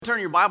Turn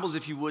your Bibles,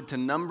 if you would, to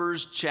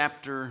Numbers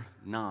chapter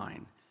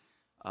 9.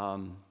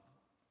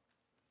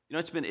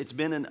 It's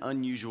been an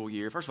unusual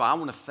year. First of all, I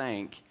want to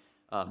thank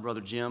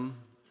Brother Jim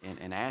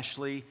and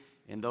Ashley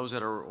and those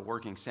that are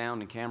working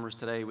sound and cameras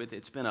today.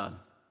 It's been an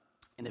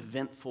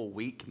eventful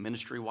week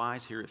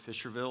ministry-wise here at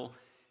Fisherville,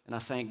 and I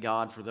thank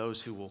God for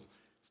those who will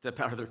step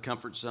out of their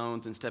comfort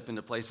zones and step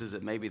into places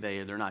that maybe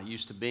they're not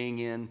used to being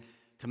in,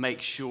 to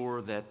make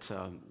sure that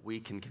we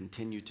can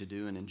continue to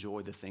do and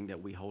enjoy the thing that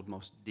we hold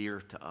most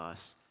dear to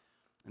us.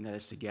 And that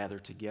is to gather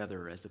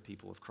together as the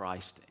people of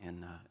Christ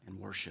and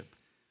worship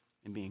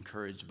and be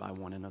encouraged by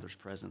one another's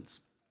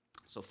presence.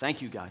 So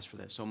thank you guys for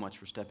that so much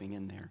for stepping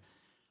in there.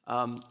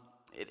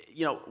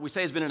 We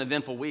say it's been an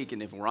eventful week,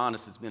 and if we're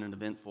honest, it's been an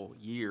eventful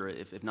year,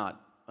 if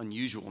not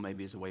unusual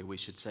maybe is the way we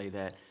should say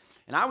that.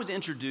 And I was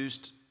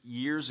introduced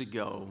years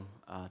ago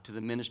to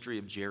the ministry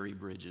of Jerry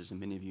Bridges, and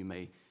many of you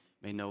may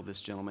know this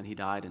gentleman. He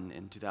died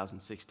in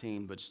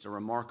 2016, but just a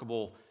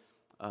remarkable.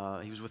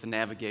 He was with the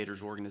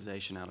Navigators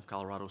organization out of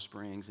Colorado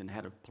Springs and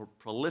had a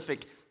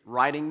prolific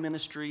writing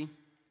ministry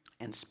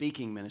and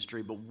speaking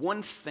ministry. But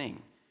one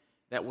thing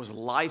that was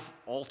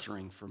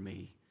life-altering for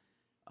me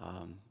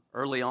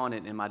early on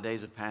in my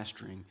days of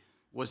pastoring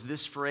was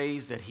this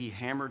phrase that he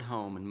hammered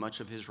home in much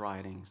of his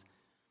writings.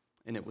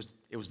 And it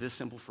was this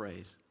simple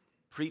phrase: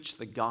 preach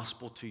the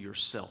gospel to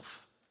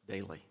yourself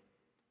daily.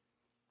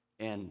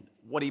 And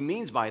what he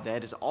means by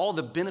that is all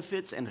the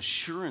benefits and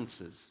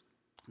assurances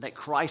that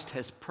Christ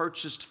has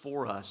purchased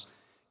for us,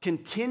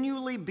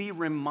 continually be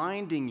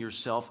reminding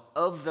yourself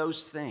of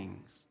those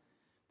things,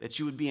 that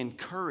you would be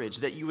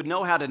encouraged, that you would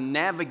know how to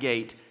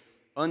navigate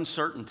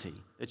uncertainty,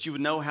 that you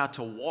would know how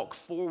to walk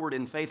forward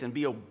in faith and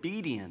be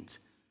obedient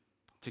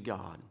to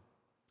God.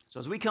 So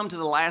as we come to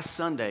the last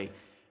Sunday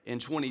in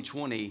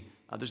 2020,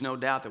 there's no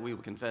doubt that we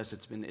would confess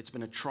it's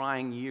been a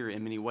trying year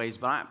in many ways,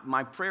 but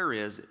my prayer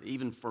is,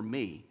 even for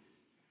me,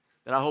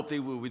 that I hope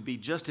that we would be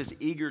just as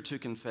eager to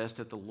confess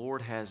that the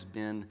Lord has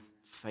been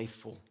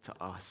faithful to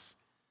us,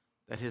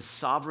 that His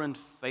sovereign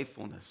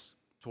faithfulness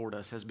toward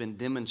us has been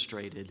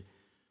demonstrated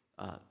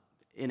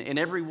in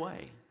every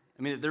way.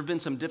 I mean, there have been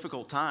some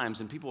difficult times,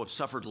 and people have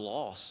suffered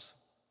loss,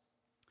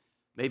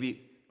 maybe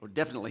or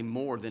definitely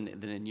more than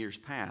in years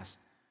past.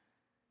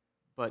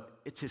 But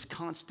it's His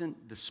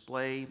constant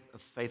display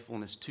of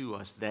faithfulness to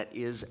us that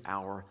is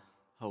our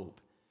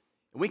hope.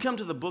 And we come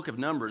to the book of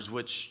Numbers,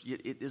 which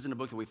it isn't a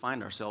book that we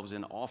find ourselves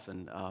in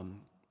often,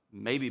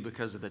 maybe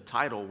because of the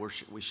title,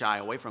 we shy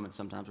away from it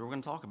sometimes. We're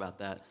going to talk about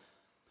that.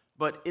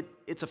 But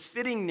it's a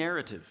fitting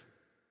narrative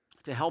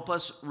to help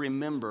us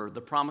remember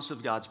the promise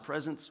of God's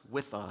presence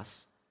with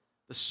us,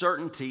 the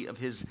certainty of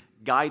His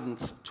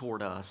guidance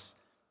toward us,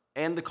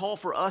 and the call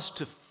for us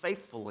to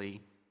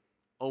faithfully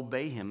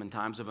obey Him in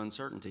times of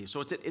uncertainty.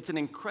 So it's an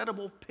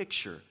incredible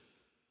picture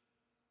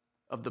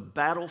of the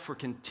battle for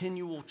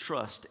continual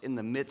trust in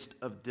the midst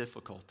of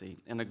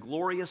difficulty, and a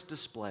glorious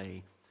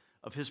display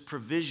of His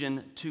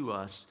provision to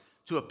us,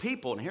 to a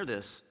people, and hear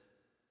this,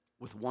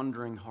 with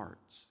wondering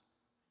hearts.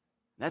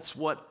 That's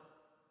what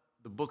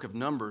the book of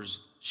Numbers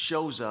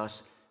shows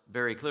us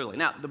very clearly.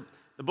 Now,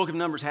 the book of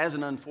Numbers has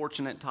an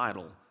unfortunate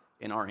title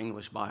in our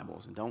English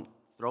Bibles, and don't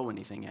throw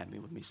anything at me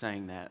with me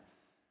saying that.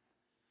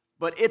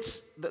 But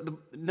the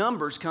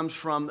Numbers comes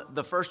from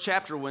the first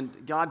chapter when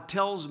God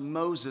tells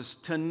Moses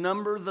to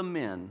number the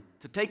men,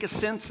 to take a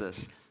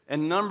census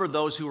and number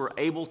those who are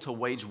able to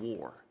wage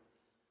war.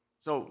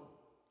 So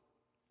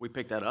we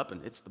pick that up,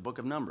 and it's the book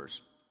of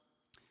Numbers.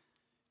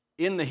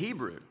 In the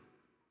Hebrew,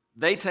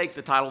 they take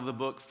the title of the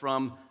book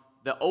from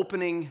the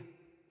opening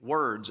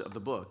words of the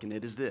book, and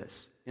it is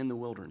this: in the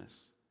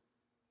wilderness.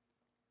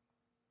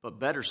 But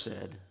better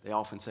said, they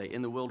often say,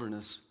 in the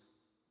wilderness,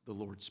 the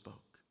Lord spoke.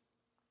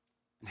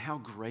 And how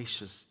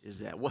gracious is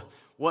that?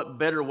 What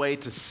better way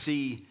to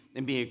see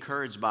and be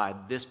encouraged by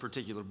this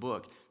particular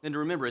book than to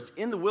remember it's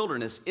in the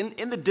wilderness,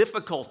 in the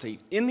difficulty,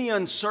 in the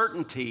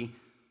uncertainty,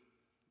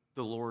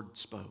 the Lord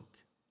spoke.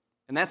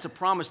 And that's a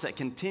promise that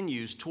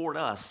continues toward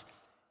us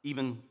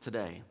even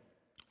today.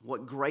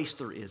 What grace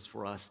there is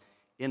for us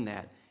in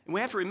that. And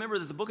we have to remember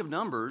that the book of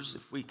Numbers,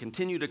 if we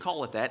continue to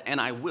call it that,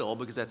 and I will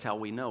because that's how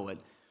we know it,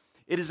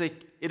 it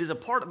is a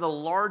part of the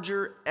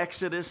larger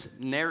Exodus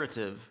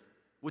narrative,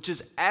 which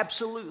is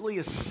absolutely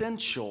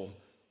essential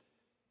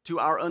to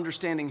our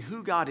understanding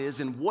who God is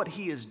and what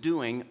He is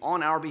doing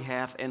on our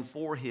behalf and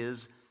for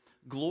His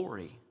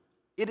glory.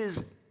 It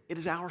is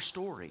our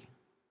story.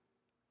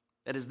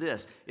 That is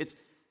this. It's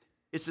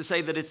to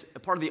say that it's a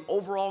part of the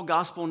overall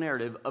gospel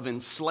narrative of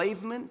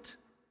enslavement,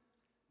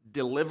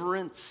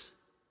 deliverance,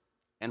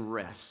 and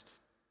rest.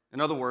 In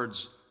other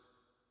words,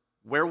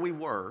 where we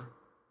were,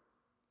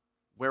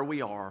 where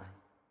we are,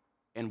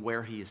 and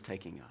where He is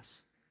taking us.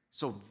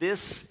 So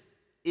this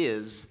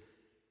is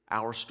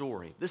our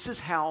story. This is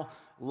how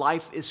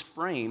life is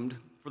framed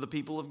for the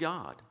people of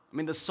God. I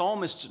mean, the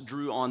psalmists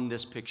drew on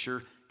this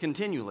picture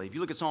continually. If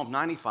you look at Psalm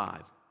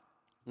 95,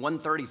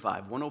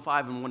 135,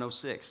 105, and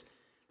 106,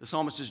 the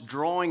psalmist is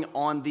drawing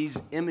on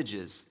these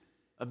images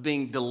of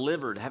being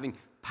delivered, having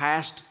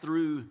passed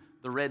through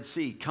the Red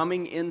Sea,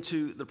 coming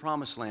into the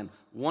Promised Land,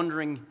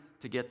 wondering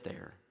to get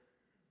there.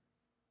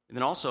 And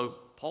then also,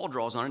 Paul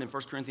draws on it in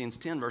 1 Corinthians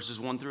 10, verses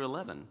 1 through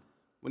 11,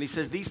 when he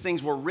says these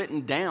things were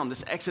written down,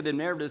 this Exodus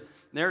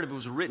narrative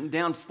was written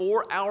down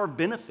for our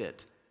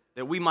benefit,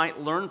 that we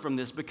might learn from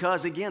this,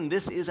 because, again,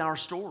 this is our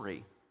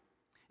story.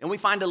 And we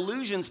find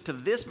allusions to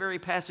this very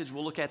passage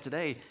we'll look at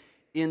today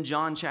in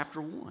John chapter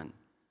 1.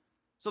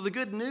 So the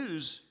good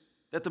news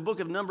that the book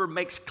of Numbers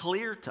makes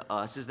clear to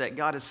us is that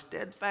God is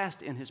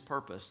steadfast in his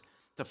purpose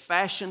to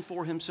fashion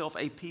for himself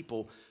a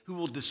people who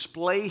will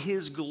display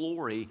his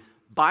glory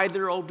by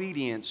their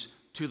obedience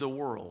to the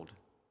world.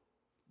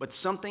 But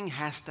something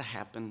has to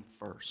happen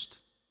first.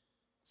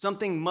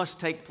 Something must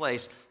take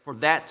place for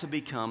that to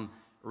become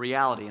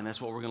reality, and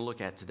that's what we're going to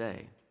look at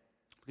today.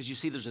 Because you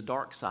see, there's a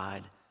dark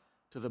side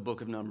to the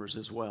book of Numbers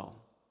as well.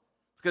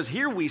 Because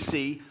here we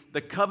see the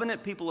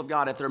covenant people of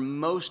God at their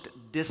most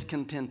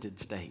discontented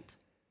state.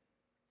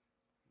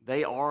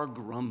 They are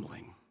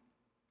grumbling.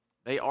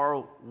 They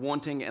are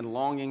wanting and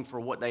longing for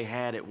what they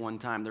had at one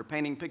time. They're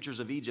painting pictures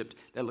of Egypt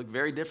that look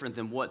very different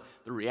than what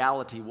the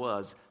reality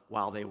was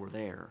while they were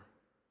there.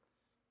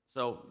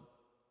 So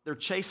they're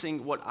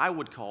chasing what I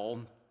would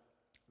call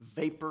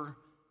vapor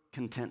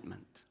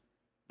contentment.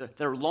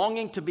 They're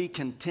longing to be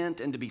content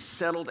and to be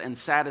settled and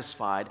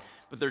satisfied,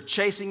 but they're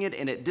chasing it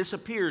and it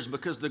disappears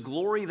because the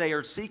glory they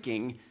are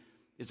seeking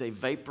is a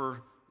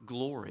vapor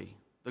glory.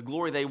 The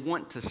glory they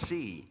want to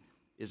see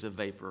is a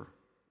vapor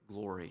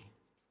glory.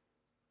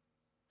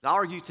 I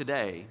argue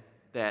today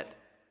that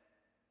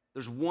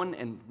there's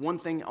one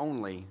thing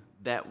only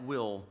that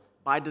will,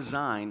 by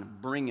design,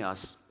 bring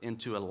us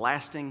into a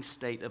lasting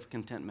state of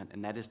contentment,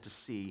 and that is to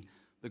see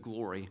the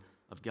glory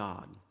of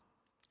God.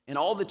 And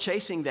all the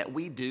chasing that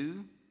we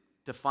do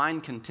to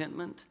find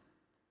contentment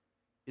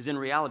is in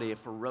reality a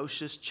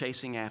ferocious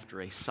chasing after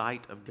a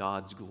sight of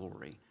God's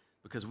glory,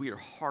 because we are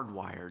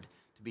hardwired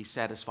to be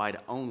satisfied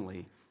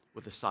only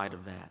with the sight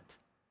of that.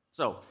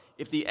 So,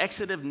 if the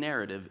Exodus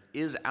narrative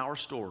is our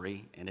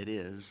story, and it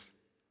is,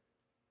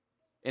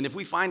 and if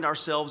we find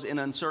ourselves in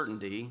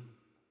uncertainty,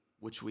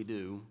 which we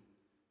do,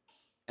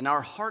 and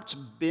our hearts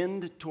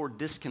bend toward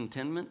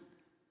discontentment,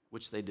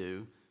 which they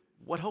do,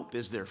 what hope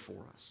is there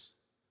for us?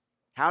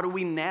 How do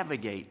we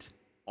navigate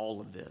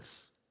all of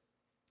this?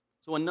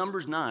 So in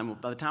Numbers 9,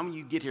 by the time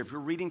you get here, if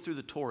you're reading through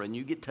the Torah and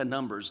you get to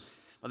Numbers,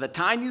 by the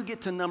time you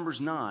get to Numbers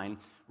 9,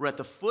 we're at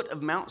the foot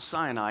of Mount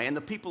Sinai, and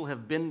the people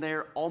have been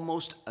there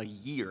almost a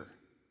year.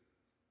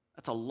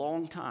 That's a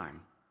long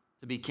time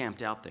to be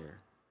camped out there.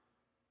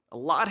 A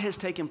lot has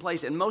taken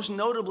place, and most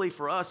notably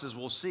for us, as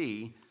we'll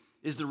see,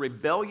 is the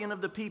rebellion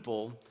of the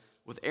people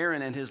with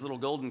Aaron and his little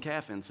golden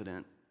calf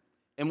incident,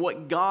 and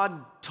what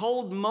God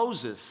told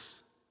Moses,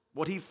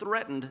 what he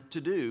threatened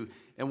to do,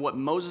 and what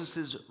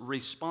Moses'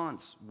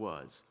 response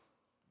was.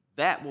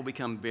 That will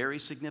become very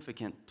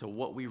significant to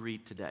what we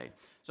read today.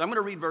 So I'm going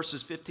to read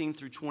verses 15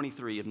 through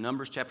 23 of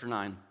Numbers chapter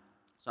 9.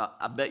 So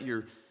I bet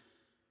you're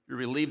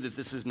relieved that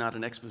this is not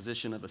an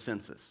exposition of a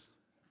census,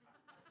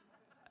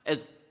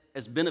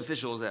 as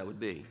beneficial as that would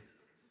be.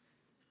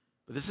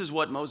 But this is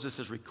what Moses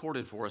has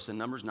recorded for us in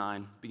Numbers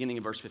 9, beginning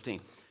in verse 15.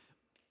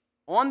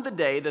 On the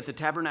day that the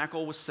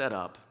tabernacle was set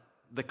up,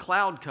 the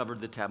cloud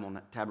covered the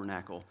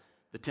tabernacle,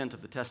 the tent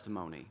of the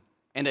testimony.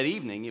 And at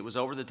evening it was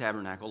over the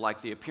tabernacle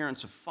like the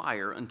appearance of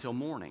fire until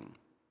morning.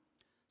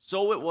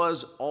 So it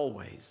was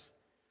always.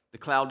 The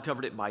cloud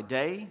covered it by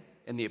day,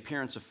 and the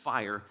appearance of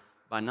fire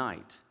by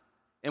night.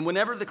 And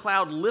whenever the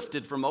cloud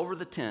lifted from over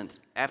the tent,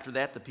 after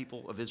that the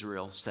people of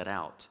Israel set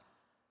out.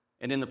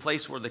 And in the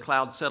place where the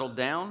cloud settled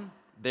down,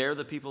 there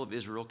the people of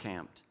Israel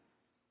camped.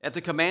 At the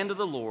command of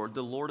the Lord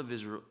of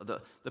Israel,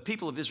 the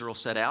people of Israel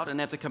set out,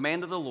 and at the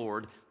command of the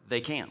Lord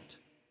they camped.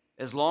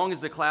 As long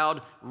as the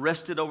cloud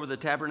rested over the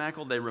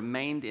tabernacle, they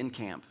remained in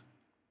camp.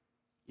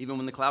 Even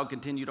when the cloud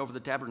continued over the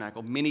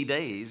tabernacle many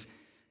days,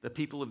 the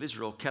people of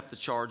Israel kept the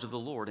charge of the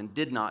Lord and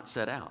did not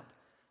set out.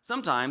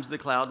 Sometimes the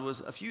cloud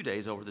was a few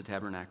days over the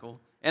tabernacle,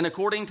 and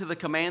according to the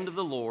command of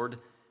the Lord,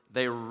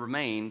 they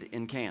remained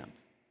in camp.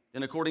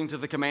 And according to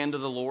the command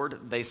of the Lord,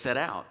 they set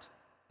out.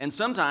 And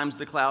sometimes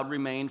the cloud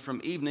remained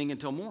from evening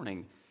until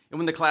morning. And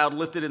when the cloud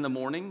lifted in the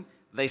morning,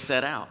 they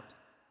set out.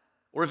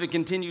 Or if it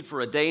continued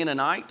for a day and a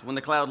night, when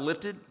the cloud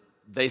lifted,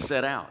 they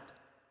set out.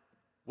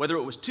 Whether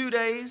it was 2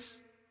 days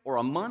or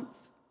a month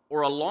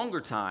or a longer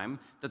time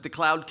that the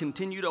cloud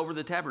continued over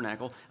the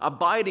tabernacle,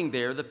 abiding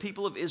there, the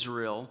people of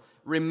Israel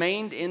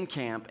remained in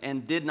camp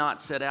and did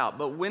not set out.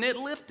 But when it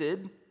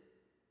lifted,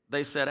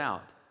 they set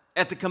out.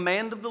 At the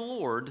command of the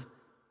Lord,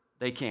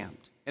 they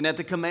camped. And at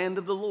the command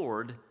of the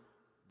Lord,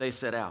 they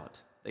set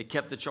out. They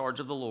kept the charge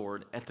of the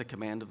Lord at the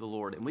command of the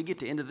Lord. And we get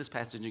to the end of this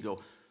passage and you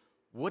go,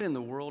 what in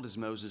the world is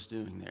Moses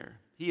doing there?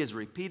 He has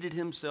repeated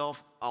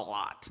himself a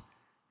lot.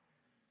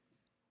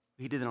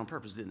 He did it on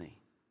purpose, didn't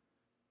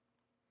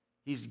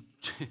he?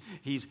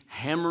 He's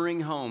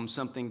hammering home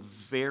something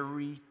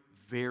very,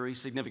 very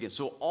significant.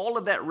 So all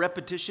of that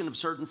repetition of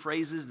certain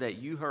phrases that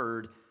you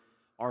heard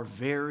are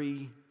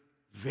very,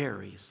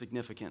 very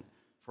significant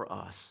for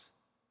us.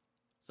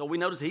 So we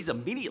notice he's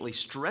immediately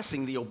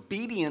stressing the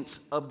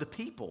obedience of the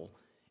people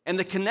and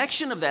the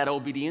connection of that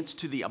obedience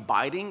to the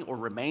abiding or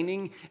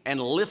remaining and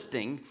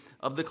lifting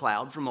of the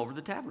cloud from over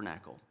the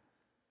tabernacle.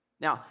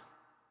 Now,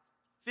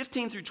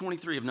 15 through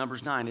 23 of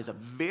Numbers 9 is a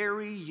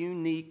very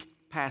unique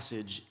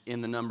passage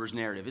in the Numbers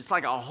narrative. It's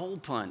like a hole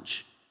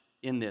punch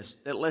in this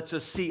that lets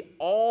us see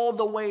all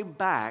the way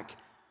back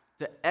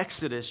to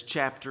Exodus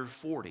chapter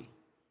 40.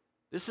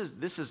 This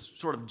is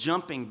sort of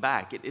jumping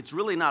back. It's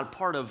really not a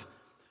part of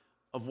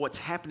what's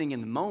happening in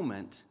the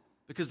moment,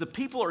 because the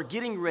people are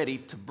getting ready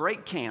to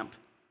break camp.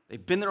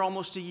 They've been there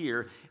almost a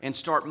year and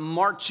start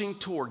marching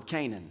toward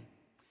Canaan.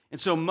 And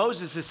so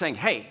Moses is saying,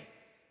 hey,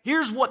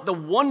 here's what the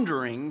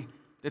wandering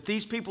that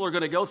these people are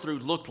going to go through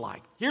looked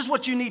like. Here's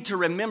what you need to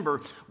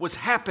remember was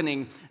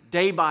happening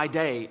day by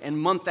day and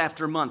month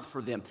after month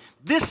for them.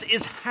 This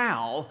is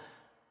how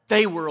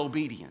they were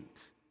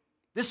obedient.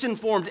 This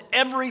informed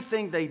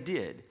everything they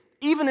did.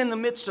 Even in the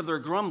midst of their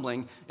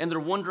grumbling and their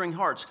wandering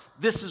hearts,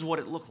 this is what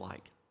it looked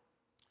like.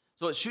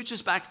 So it shoots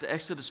us back to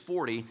Exodus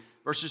 40,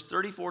 verses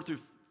 34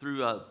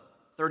 through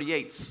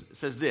 38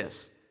 says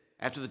this.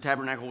 After the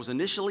tabernacle was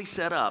initially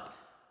set up,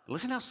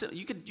 listen how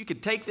you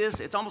could take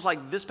this. It's almost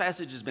like this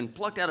passage has been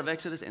plucked out of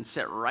Exodus and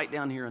set right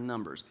down here in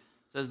Numbers.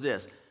 It says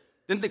this.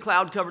 Then the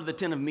cloud covered the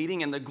tent of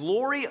meeting, and the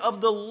glory of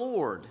the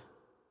Lord,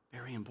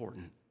 very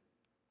important,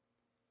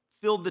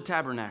 filled the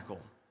tabernacle.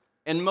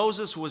 And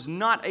Moses was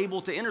not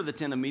able to enter the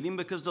tent of meeting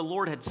because the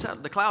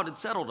cloud had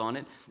settled on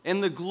it,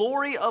 and the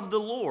glory of the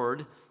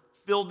Lord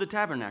filled the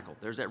tabernacle.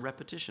 There's that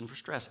repetition for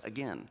stress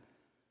again.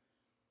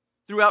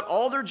 Throughout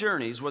all their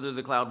journeys, whether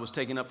the cloud was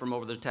taken up from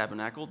over the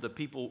tabernacle, the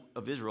people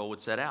of Israel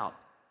would set out.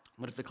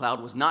 But if the cloud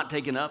was not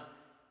taken up,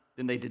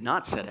 then they did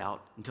not set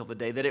out until the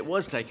day that it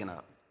was taken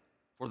up.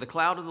 For the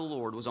cloud of the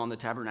Lord was on the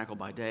tabernacle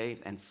by day,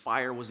 and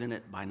fire was in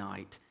it by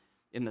night,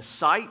 in the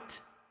sight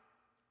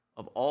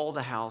of all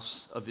the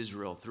house of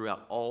Israel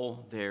throughout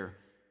all their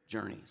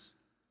journeys.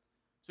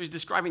 So he's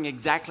describing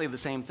exactly the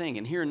same thing.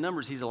 And here in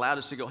Numbers, he's allowed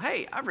us to go,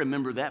 hey, I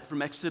remember that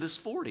from Exodus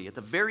 40 at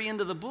the very end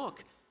of the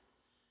book.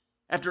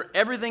 After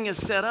everything is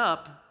set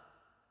up,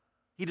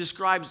 he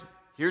describes,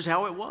 here's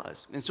how it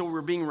was. And so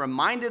we're being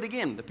reminded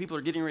again, the people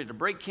are getting ready to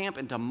break camp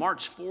and to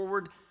march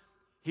forward.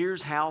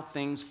 Here's how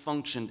things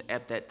functioned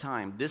at that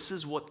time. This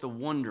is what the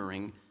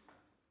wandering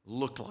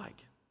looked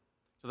like.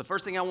 So the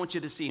first thing I want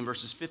you to see in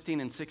verses 15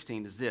 and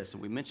 16 is this,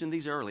 and we mentioned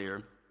these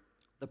earlier,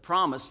 the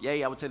promise,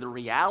 I would say the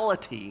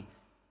reality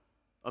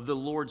of the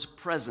Lord's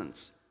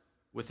presence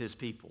with his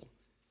people.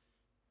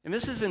 And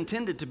this is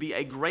intended to be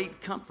a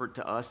great comfort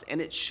to us, and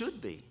it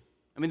should be.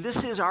 I mean,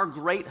 this is our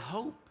great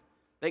hope,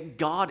 that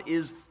God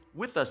is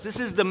with us. This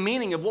is the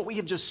meaning of what we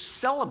have just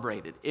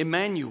celebrated,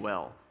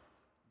 Emmanuel,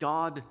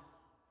 God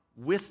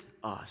with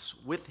us,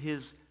 with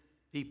his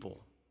people.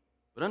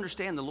 But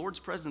understand, the Lord's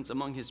presence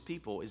among his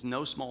people is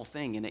no small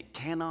thing, and it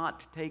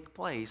cannot take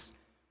place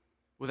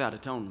without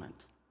atonement,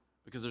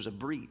 because there's a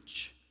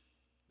breach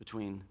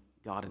between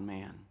God and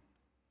man.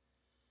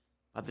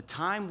 By the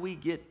time we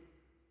get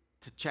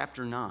to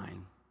chapter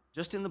 9,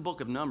 just in the book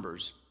of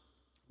Numbers,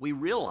 we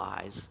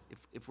realize,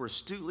 if we're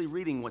astutely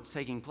reading what's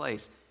taking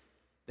place,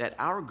 that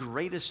our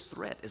greatest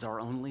threat is our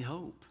only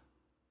hope.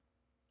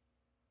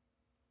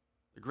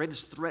 The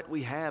greatest threat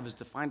we have is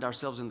to find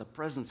ourselves in the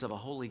presence of a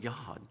holy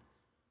God.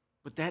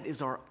 But that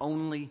is our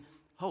only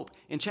hope.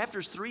 In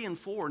chapters 3 and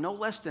 4, no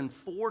less than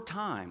 4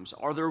 times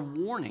are there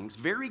warnings,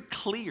 very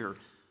clear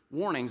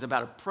warnings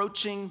about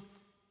approaching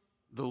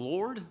the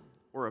Lord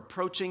or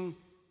approaching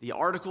the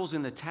articles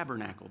in the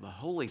tabernacle, the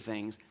holy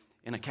things,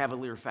 in a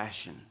cavalier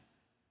fashion.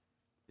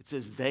 It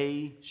says,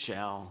 they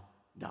shall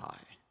die.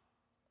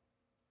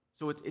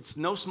 So it's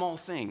no small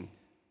thing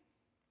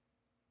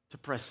to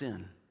press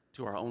in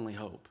to our only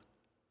hope.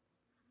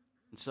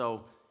 And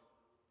so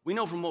we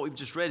know from what we've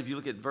just read, if you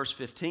look at verse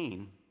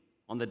 15,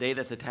 on the day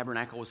that the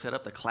tabernacle was set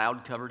up, the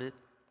cloud covered it.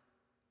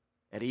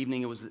 At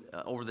evening, it was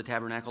over the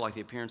tabernacle like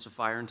the appearance of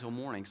fire until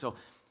morning. So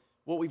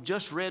what we've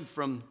just read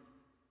from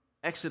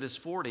Exodus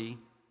 40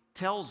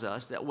 tells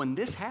us that when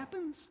this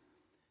happens,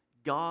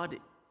 God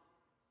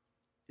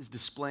is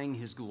displaying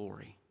his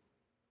glory.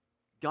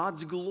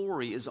 God's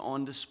glory is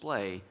on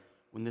display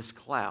when this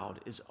cloud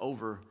is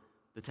over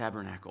the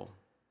tabernacle.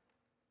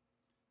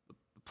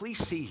 Please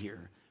see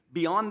here,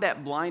 beyond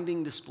that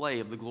blinding display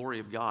of the glory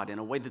of God in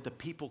a way that the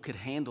people could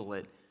handle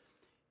it,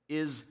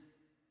 is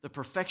the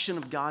perfection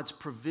of God's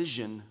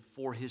provision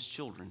for his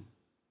children.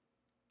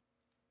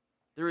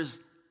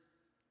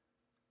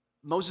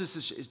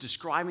 Moses is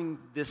describing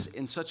this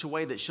in such a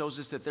way that shows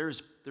us that there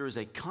is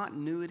a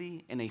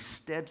continuity and a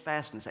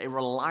steadfastness, a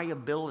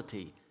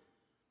reliability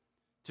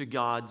to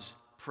God's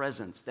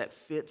presence that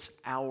fits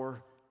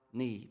our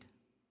need.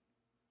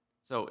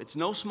 So it's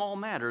no small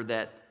matter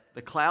that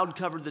the cloud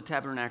covered the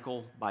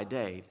tabernacle by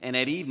day, and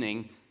at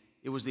evening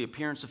it was the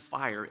appearance of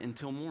fire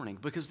until morning,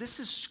 because this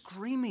is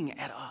screaming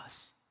at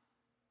us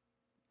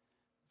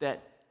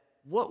that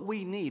what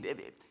we need,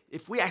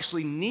 if we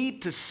actually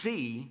need to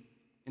see,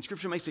 and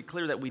Scripture makes it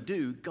clear that we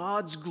do,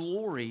 God's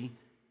glory,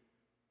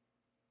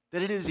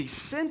 that it is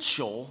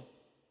essential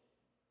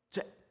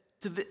to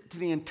to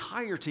the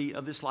entirety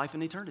of this life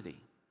and eternity,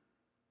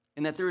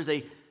 and that there is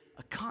a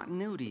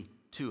continuity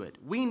to it.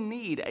 We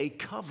need a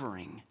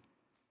covering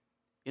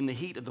in the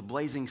heat of the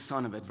blazing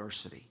sun of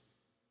adversity.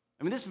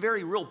 I mean, this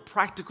very real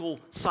practical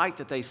sight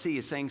that they see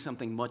is saying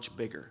something much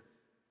bigger.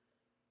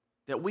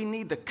 That we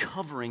need the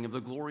covering of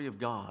the glory of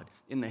God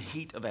in the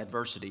heat of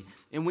adversity,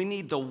 and we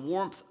need the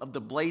warmth of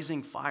the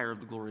blazing fire of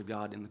the glory of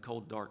God in the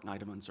cold, dark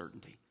night of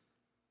uncertainty.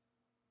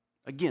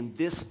 Again,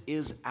 this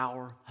is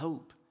our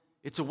hope.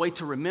 It's a way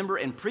to remember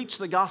and preach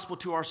the gospel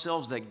to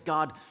ourselves that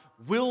God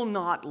will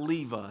not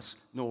leave us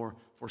nor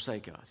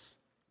forsake us,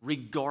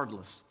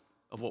 regardless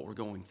of what we're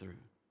going through.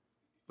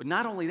 But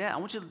not only that, I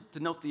want you to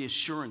note the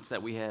assurance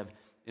that we have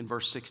in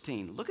verse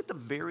 16. Look at the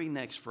very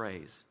next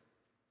phrase.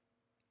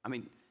 I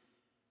mean,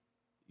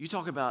 you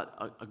talk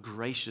about a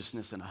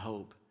graciousness and a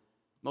hope.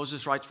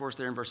 Moses writes for us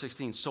there in verse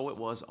 16, so it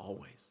was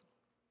always.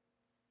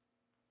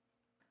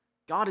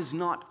 God is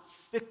not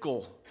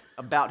fickle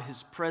about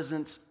his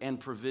presence and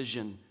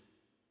provision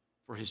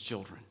for his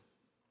children.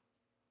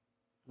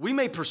 We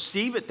may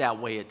perceive it that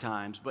way at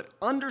times, but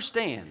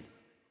understand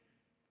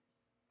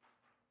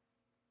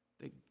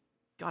that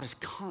God is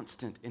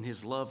constant in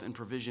his love and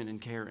provision and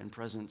care and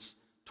presence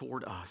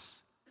toward us.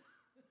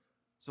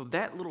 So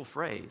that little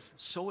phrase,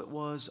 so it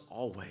was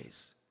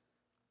always,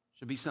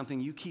 should be something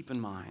you keep in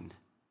mind.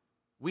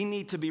 We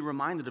need to be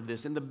reminded of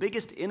this. And the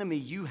biggest enemy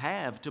you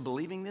have to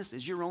believing this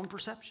is your own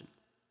perception.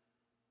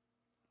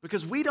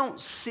 Because we don't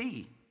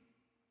see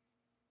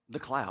the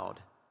cloud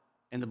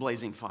and the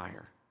blazing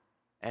fire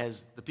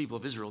as the people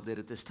of Israel did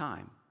at this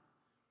time.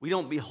 We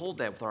don't behold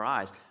that with our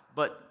eyes.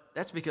 But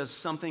that's because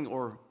something,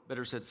 or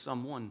better said,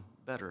 someone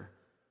better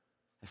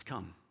has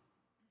come.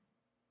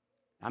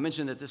 I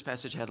mentioned that this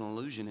passage had an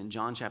allusion in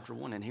John chapter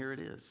 1, and here it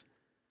is.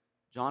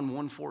 John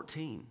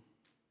 1:14.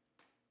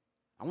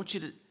 I want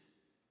you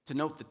to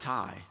note the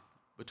tie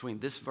between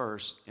this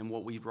verse and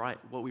what we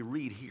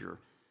read here.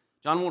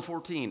 John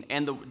 1:14,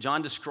 and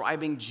John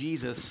describing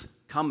Jesus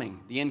coming,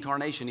 the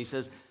incarnation, he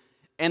says,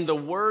 and the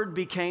Word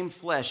became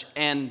flesh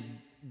and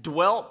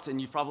dwelt,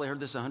 and you've probably heard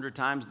this 100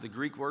 times, the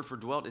Greek word for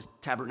dwelt is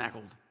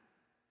tabernacled,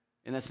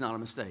 and that's not a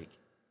mistake.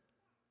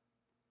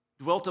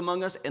 Dwelt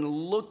among us, and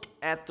look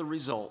at the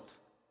result.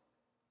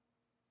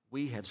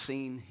 We have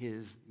seen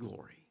his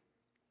glory.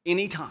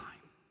 Anytime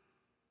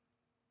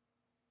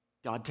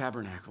God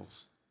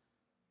tabernacles,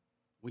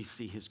 we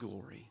see his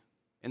glory.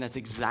 And that's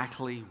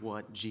exactly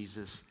what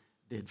Jesus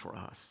did for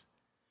us.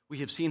 We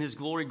have seen his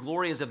glory.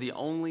 Glory is of the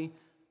only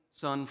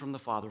Son from the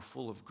Father,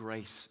 full of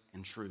grace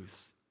and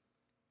truth.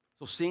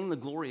 So seeing the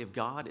glory of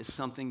God is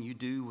something you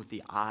do with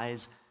the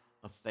eyes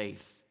of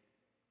faith.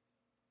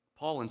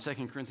 Paul in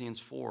 2 Corinthians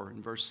 4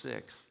 in verse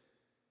 6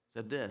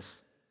 said this,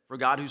 for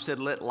God who said,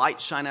 let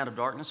light shine out of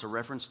darkness, a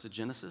reference to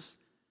Genesis,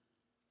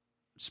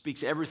 which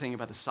speaks everything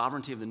about the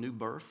sovereignty of the new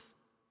birth.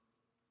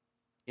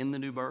 In the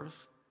new birth,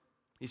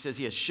 he says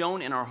he has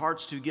shown in our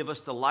hearts to give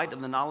us the light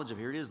of the knowledge of,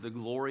 here it is, the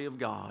glory of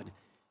God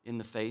in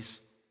the face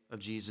of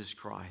Jesus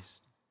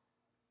Christ.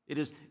 It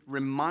is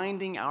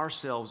reminding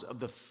ourselves of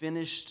the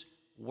finished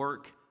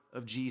work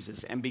of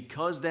Jesus. And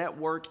because that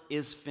work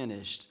is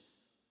finished,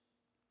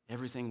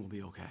 everything will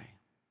be okay.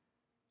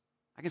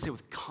 I can say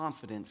with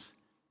confidence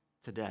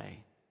today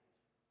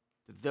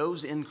that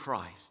those in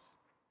Christ,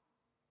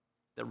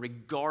 that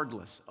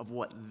regardless of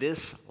what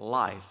this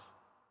life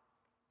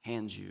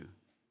hands you,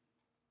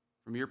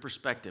 from your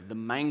perspective, the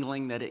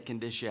mangling that it can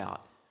dish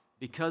out,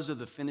 because of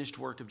the finished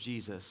work of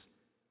Jesus,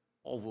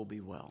 all will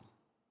be well.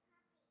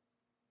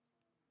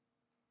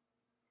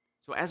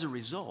 So as a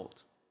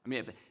result, I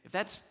mean, if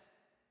that's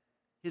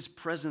his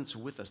presence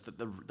with us, that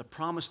the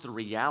promise, the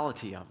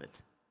reality of it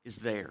is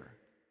there.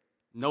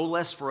 No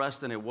less for us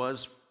than it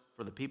was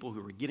for the people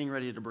who were getting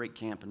ready to break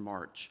camp in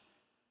March.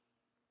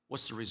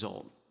 What's the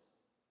result?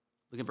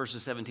 Look at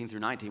verses 17 through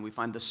 19. We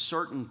find the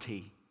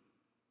certainty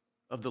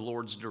of the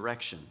Lord's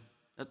direction.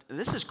 Now,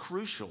 this is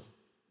crucial.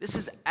 This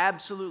is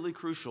absolutely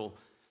crucial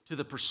to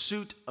the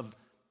pursuit of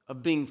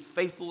being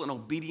faithful and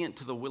obedient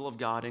to the will of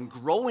God and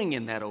growing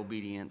in that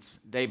obedience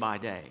day by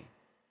day.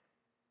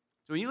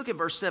 So when you look at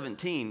verse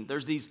 17,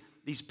 there's these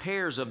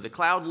pairs of the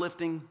cloud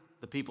lifting,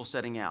 the people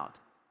setting out.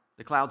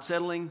 The cloud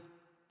settling,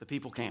 the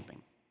people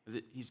camping.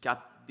 He's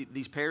got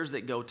these pairs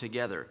that go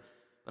together.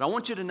 But I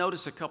want you to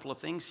notice a couple of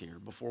things here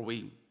before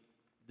we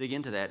dig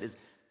into that. Is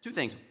two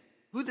things.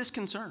 Who this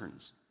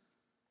concerns.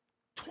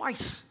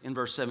 Twice in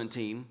verse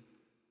 17,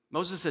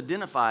 Moses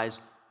identifies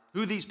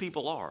who these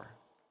people are.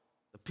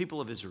 The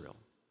people of Israel.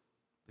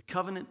 The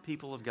covenant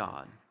people of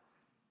God.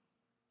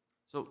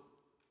 So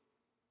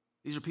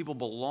these are people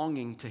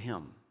belonging to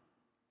him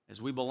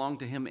as we belong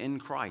to him in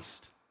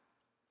Christ.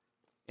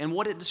 And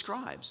what it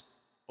describes,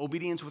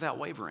 obedience without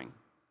wavering.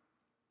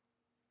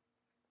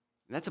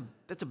 And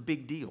that's a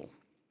big deal.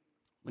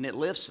 When it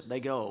lifts, they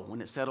go. When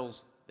it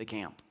settles, they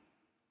camp.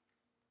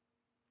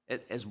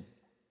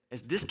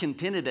 As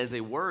discontented as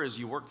they were as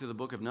you work through the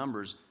book of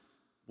Numbers,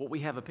 what we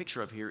have a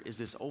picture of here is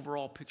this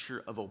overall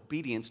picture of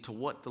obedience to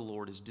what the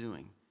Lord is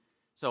doing.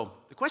 So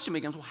the question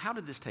becomes, well, how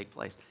did this take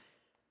place?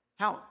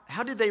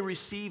 How did they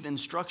receive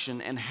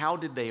instruction and how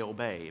did they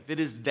obey? If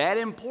it is that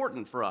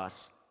important for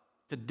us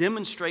to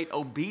demonstrate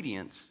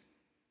obedience,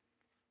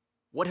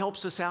 what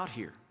helps us out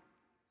here?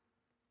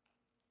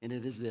 And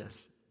it is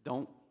this.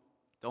 Don't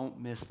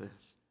miss this.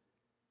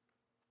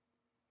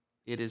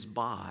 It is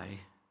by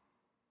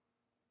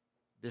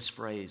this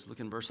phrase.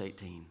 Look in verse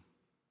 18.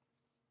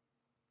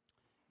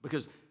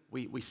 Because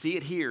we see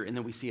it here and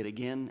then we see it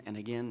again and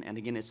again and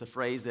again. It's the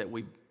phrase that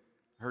we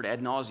heard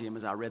ad nauseum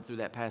as I read through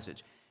that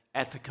passage.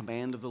 At the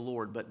command of the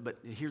Lord. But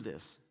hear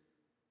this.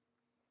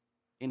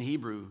 In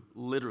Hebrew,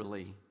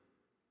 literally,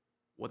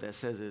 what that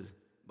says is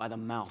by the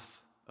mouth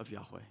of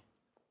Yahweh.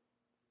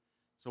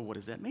 So what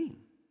does that mean?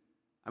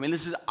 I mean,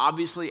 this is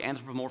obviously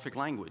anthropomorphic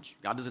language.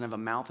 God doesn't have a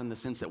mouth in the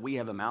sense that we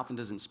have a mouth and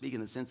doesn't speak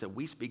in the sense that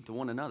we speak to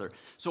one another.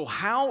 So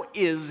how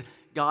is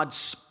God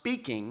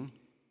speaking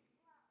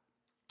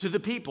to the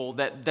people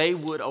that they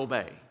would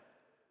obey?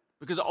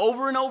 Because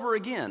over and over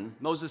again,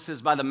 Moses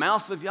says, by the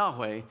mouth of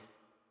Yahweh,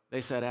 they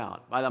set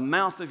out. By the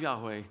mouth of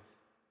Yahweh,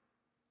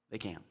 they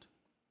camped.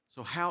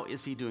 So how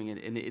is he doing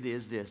it? And it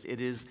is this. It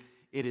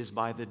is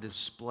by the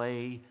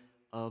display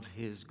of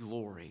his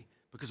glory.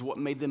 Because what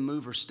made them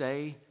move or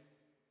stay?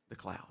 The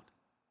cloud.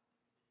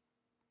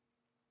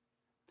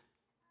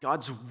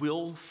 God's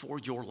will for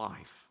your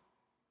life,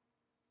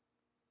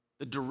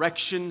 the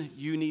direction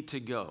you need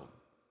to go,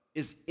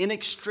 is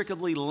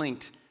inextricably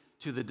linked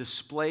to the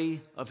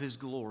display of his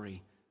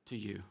glory to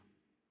you.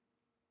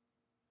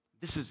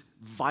 This is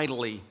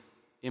vitally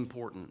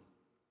important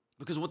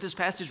because what this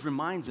passage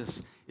reminds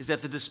us is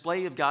that the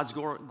display of God's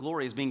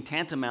glory as being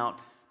tantamount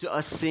to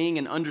us seeing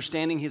and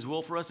understanding his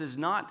will for us is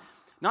not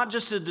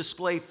just a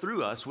display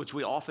through us, which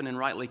we often and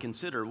rightly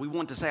consider. We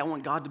want to say, I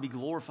want God to be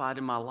glorified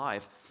in my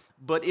life,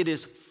 but it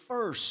is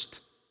first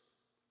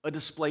a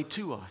display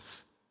to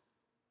us.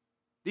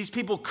 These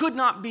people could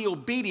not be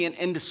obedient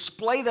and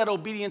display that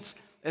obedience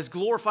as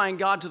glorifying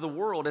God to the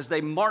world as they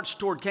marched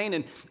toward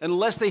Canaan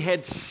unless they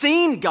had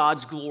seen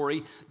God's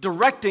glory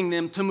directing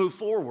them to move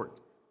forward.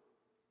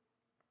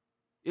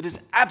 It is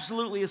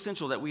absolutely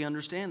essential that we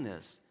understand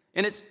this.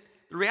 And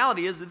the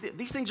reality is that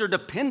these things are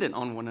dependent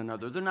on one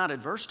another. They're not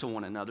adverse to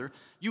one another.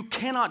 You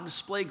cannot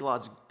display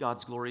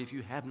God's glory if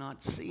you have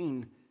not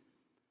seen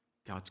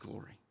God's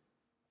glory.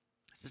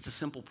 It's just a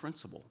simple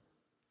principle.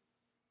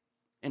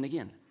 And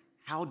again,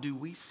 how do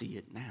we see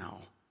it now?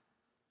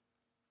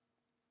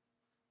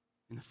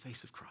 In the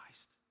face of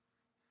Christ.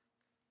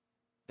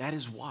 That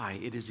is why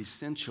it is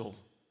essential,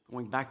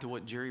 going back to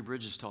what Jerry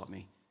Bridges taught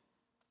me,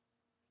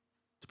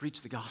 to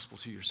preach the gospel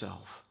to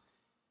yourself.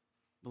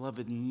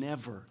 Beloved,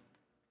 never,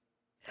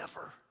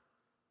 ever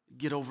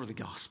get over the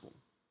gospel.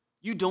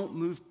 You don't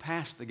move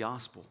past the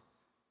gospel.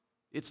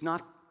 It's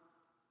not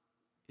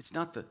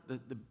the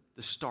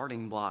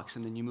starting blocks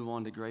and then you move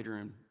on to greater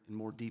and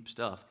more deep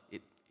stuff.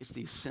 It's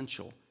the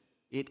essential.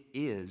 It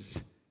is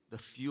the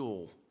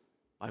fuel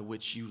by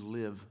which you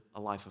live a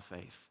life of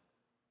faith.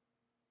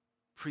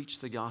 Preach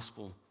the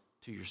gospel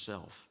to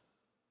yourself.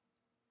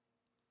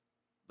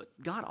 But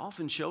God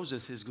often shows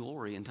us his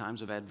glory in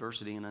times of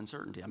adversity and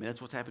uncertainty. I mean, that's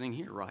what's happening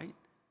here, right?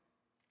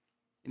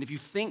 And if you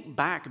think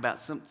back about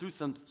some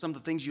of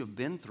the things you have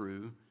been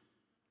through,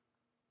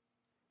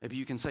 maybe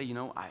you can say,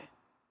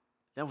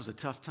 that was a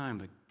tough time,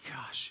 but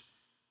gosh,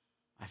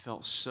 I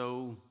felt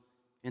so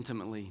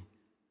intimately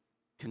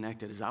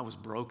connected as I was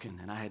broken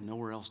and I had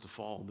nowhere else to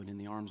fall but in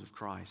the arms of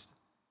Christ.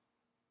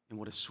 And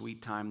what a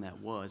sweet time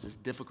that was, as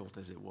difficult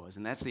as it was.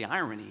 And that's the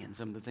irony in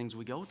some of the things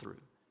we go through.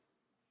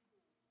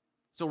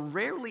 So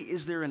rarely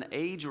is there an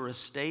age or a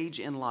stage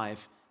in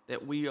life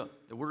that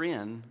we're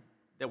in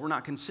that we're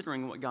not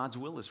considering what God's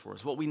will is for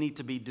us, what we need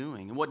to be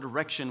doing, and what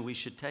direction we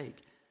should take.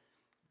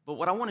 But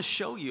what I want to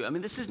show you,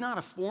 this is not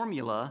a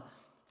formula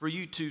for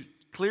you to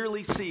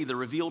clearly see the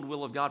revealed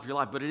will of God for your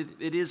life, but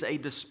it is a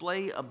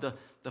display of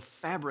the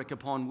fabric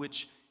upon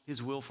which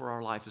his will for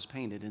our life is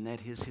painted, and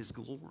that is his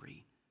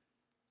glory.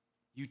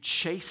 You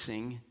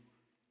chasing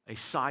a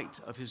sight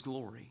of his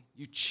glory.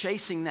 You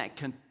chasing that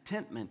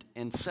contentment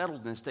and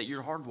settledness that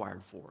you're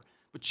hardwired for,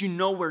 but you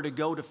know where to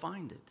go to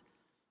find it.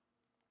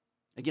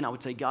 Again, I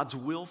would say God's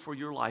will for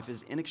your life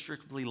is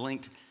inextricably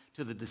linked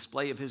to the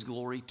display of his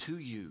glory to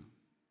you.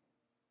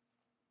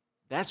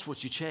 That's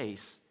what you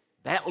chase.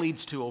 That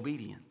leads to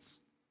obedience.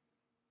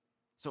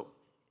 So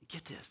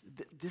get this.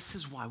 This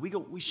is why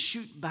we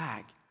shoot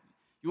back.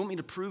 You want me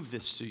to prove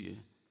this to you?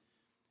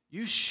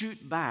 You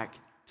shoot back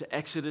to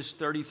Exodus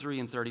 33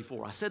 and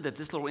 34. I said that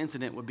this little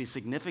incident would be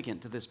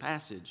significant to this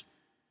passage.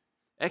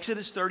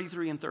 Exodus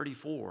 33 and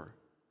 34.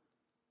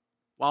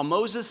 While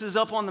Moses is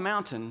up on the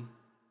mountain,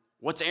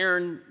 what's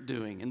Aaron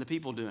doing and the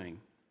people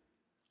doing?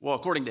 Well,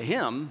 according to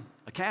him,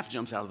 a calf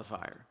jumps out of the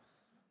fire.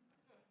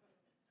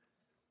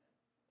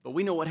 But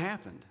we know what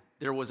happened.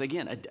 There was,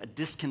 again, a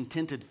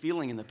discontented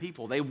feeling in the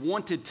people. They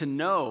wanted to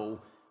know,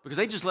 because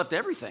they just left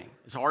everything,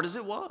 as hard as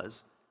it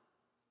was.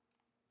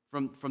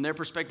 From their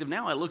perspective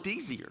now, it looked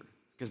easier.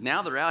 Because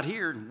now they're out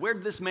here, and where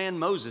did this man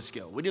Moses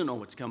go? We don't know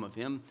what's come of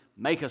him.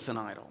 Make us an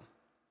idol.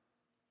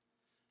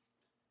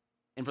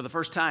 And for the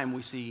first time,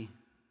 we see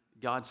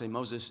God say,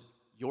 Moses,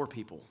 your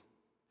people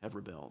have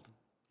rebelled.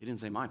 He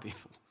didn't say my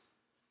people.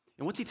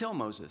 And what's he tell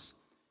Moses?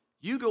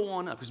 You go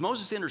on up, because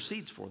Moses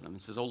intercedes for them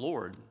and says, oh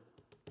Lord,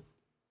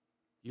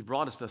 you've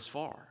brought us thus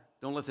far.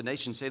 Don't let the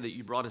nation say that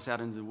you brought us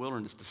out into the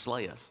wilderness to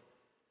slay us.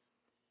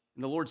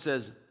 And the Lord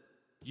says,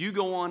 you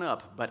go on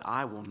up, but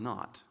I will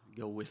not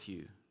go with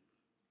you.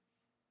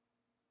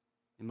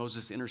 And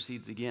Moses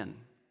intercedes again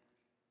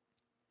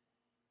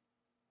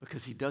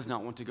because he does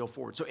not want to go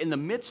forward. So in the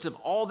midst of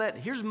all that,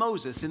 here's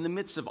Moses in the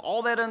midst of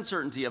all that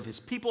uncertainty of his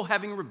people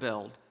having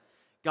rebelled,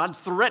 God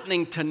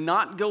threatening to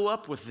not go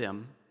up with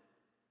them,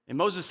 and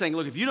Moses saying,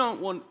 look, if you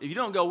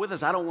don't go with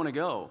us, I don't want to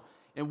go.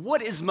 And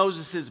what is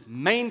Moses'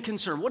 main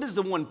concern? What is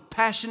the one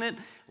passionate,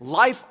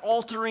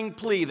 life-altering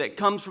plea that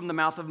comes from the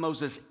mouth of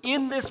Moses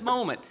in this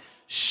moment?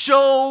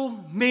 Show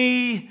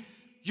me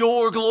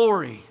your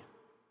glory.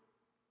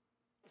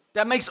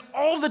 That makes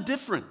all the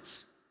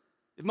difference.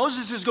 If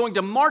Moses is going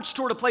to march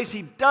toward a place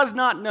he does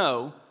not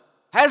know,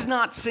 has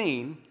not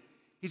seen,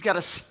 he's got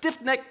a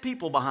stiff-necked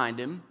people behind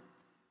him,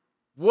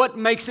 what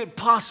makes it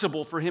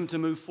possible for him to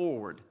move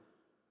forward?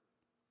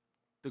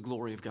 The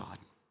glory of God.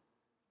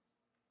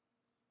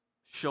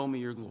 Show me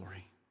your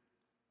glory.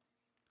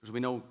 Because we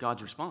know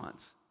God's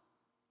response.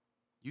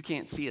 You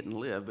can't see it and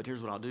live, but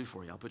here's what I'll do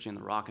for you. I'll put you in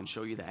the rock and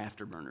show you the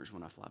afterburners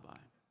when I fly by.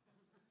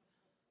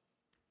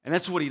 And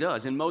that's what he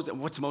does. And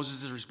what's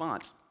Moses'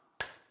 response?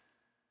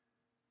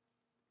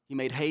 He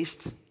made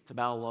haste to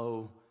bow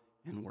low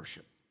and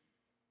worship.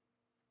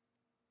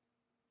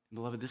 And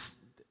beloved, this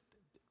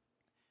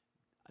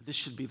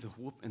should be the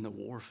whoop and the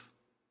wharf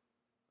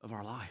of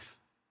our life.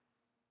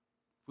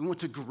 We want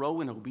to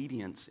grow in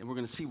obedience, and we're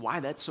going to see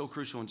why that's so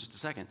crucial in just a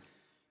second.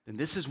 Then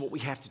this is what we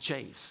have to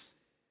chase.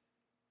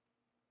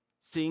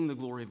 Seeing the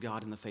glory of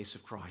God in the face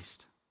of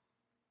Christ.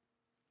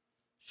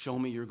 Show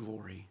me your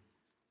glory.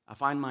 I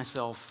find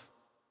myself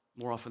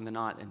more often than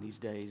not in these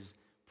days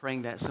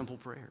praying that simple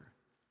prayer.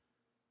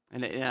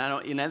 And I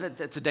don't,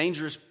 that's a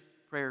dangerous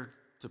prayer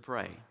to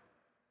pray.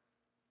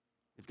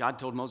 If God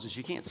told Moses,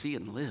 you can't see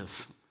it and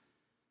live,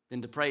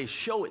 then to pray,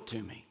 show it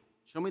to me.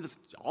 Show me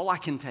all I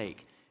can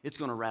take. It's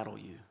going to rattle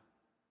you.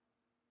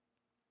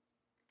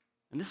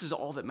 And this is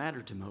all that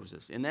mattered to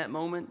Moses. In that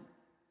moment,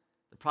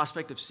 the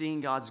prospect of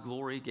seeing God's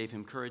glory gave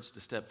him courage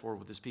to step forward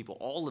with his people.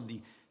 All of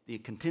the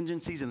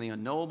contingencies and the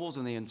unknowables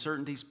and the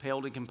uncertainties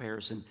paled in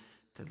comparison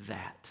to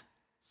that,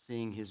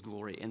 seeing his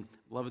glory. And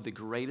beloved, the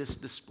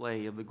greatest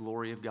display of the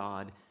glory of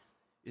God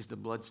is the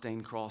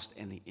bloodstained cross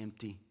and the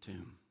empty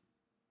tomb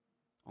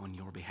on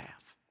your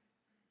behalf.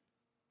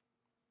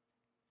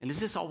 And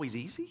is this always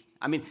easy?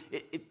 I mean,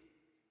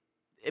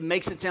 it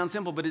makes it sound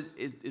simple, but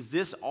is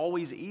this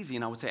always easy?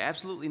 And I would say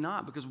absolutely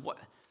not, because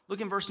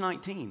look in verse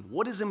 19.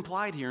 What is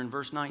implied here in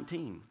verse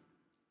 19?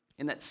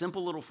 In that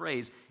simple little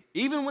phrase,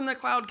 even when the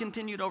cloud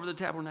continued over the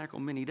tabernacle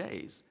many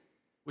days,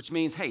 which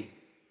means, hey,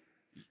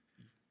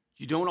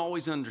 you don't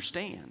always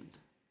understand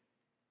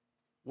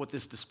what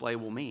this display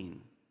will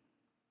mean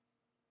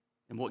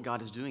and what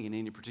God is doing in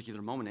any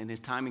particular moment, and his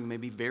timing may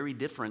be very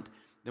different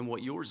than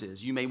what yours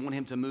is. You may want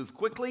him to move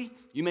quickly.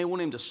 You may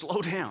want him to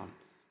slow down.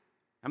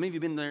 How many of you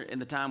been there in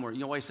the time where,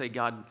 you always say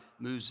God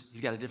moves,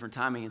 he's got a different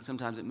timing, and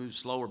sometimes it moves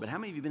slower, but how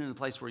many of you been in a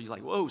place where you're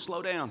like, whoa,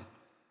 slow down?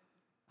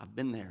 I've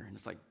been there, and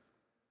it's like,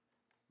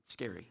 it's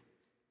scary.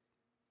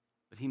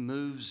 But he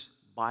moves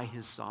by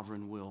his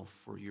sovereign will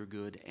for your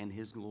good and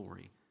his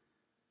glory.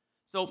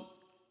 So,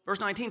 verse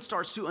 19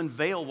 starts to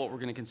unveil what we're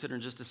going to consider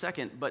in just a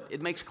second, but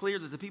it makes clear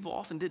that the people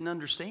often didn't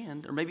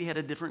understand, or maybe had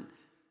a different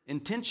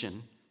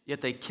intention,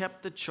 yet they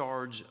kept the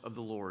charge of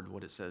the Lord,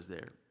 what it says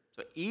there.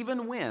 So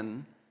even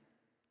when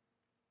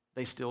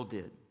they still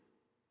did.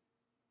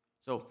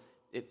 So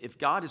if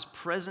God is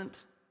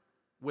present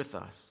with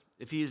us,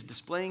 if he is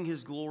displaying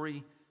his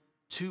glory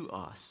to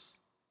us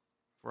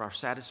for our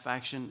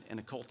satisfaction and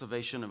a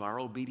cultivation of our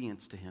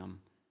obedience to him,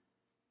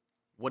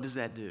 what does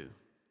that do?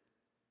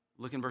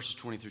 Look in verses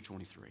 20 through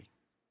 23.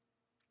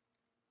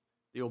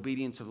 The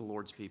obedience of the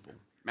Lord's people.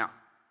 Now,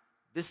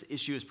 this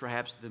issue is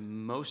perhaps the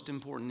most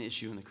important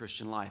issue in the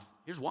Christian life.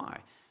 Here's why.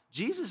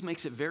 Jesus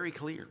makes it very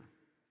clear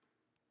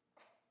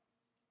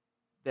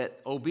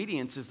that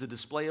obedience is the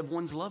display of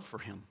one's love for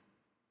him.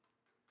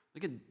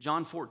 Look at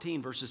John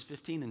 14, verses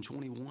 15 and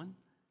 21.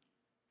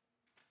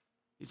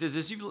 He says,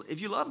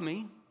 if you love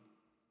me,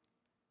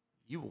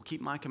 you will keep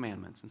my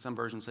commandments. And some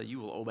versions say you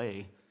will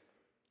obey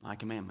my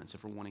commandments,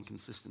 if we're wanting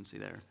consistency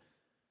there.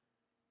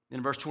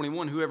 In verse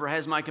 21, whoever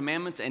has my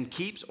commandments and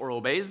keeps or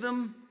obeys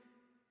them,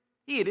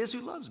 he it is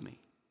who loves me.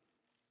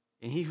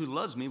 And he who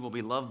loves me will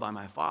be loved by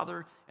my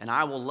Father, and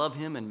I will love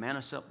him and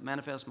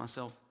manifest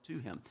myself to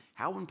him.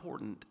 How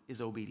important is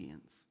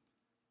obedience?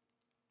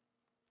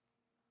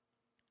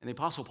 And the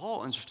Apostle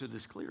Paul understood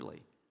this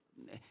clearly.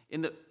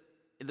 In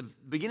the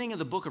beginning of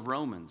the book of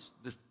Romans,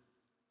 this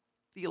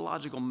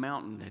theological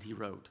mountain that he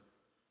wrote,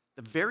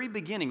 the very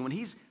beginning, when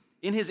he's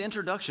in his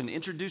introduction,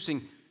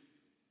 introducing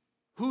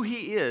who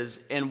he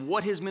is and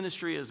what his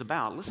ministry is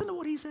about, listen to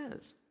what he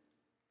says.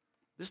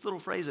 This little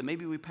phrase that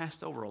maybe we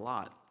passed over a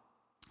lot.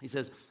 He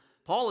says,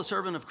 Paul, a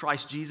servant of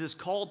Christ Jesus,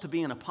 called to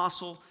be an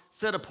apostle,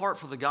 set apart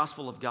for the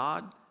gospel of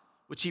God,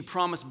 which he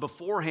promised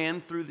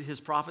beforehand through his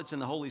prophets in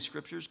the Holy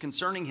Scriptures,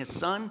 concerning his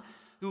Son,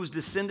 who was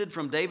descended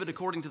from David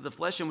according to the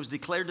flesh and was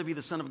declared to be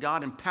the Son of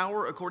God in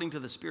power according to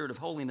the Spirit of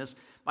holiness,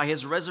 by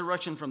his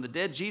resurrection from the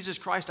dead, Jesus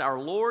Christ our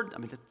Lord. I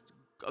mean, that's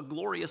a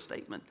glorious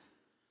statement.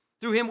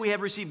 Through him we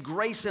have received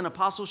grace and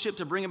apostleship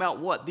to bring about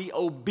what? The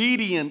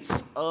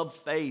obedience of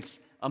faith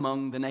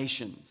among the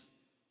nations.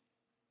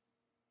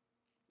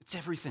 It's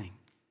everything.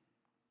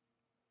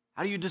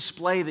 How do you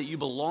display that you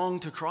belong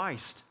to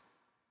Christ?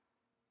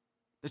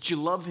 That you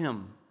love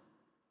him?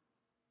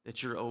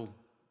 That you're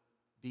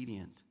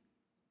obedient?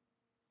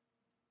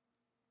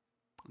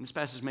 And this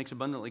passage makes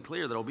abundantly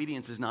clear that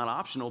obedience is not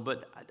optional,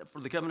 but for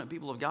the covenant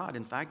people of God,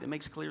 in fact, it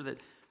makes clear that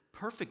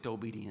perfect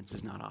obedience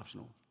is not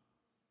optional.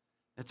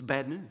 That's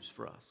bad news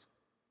for us.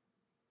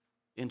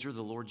 Enter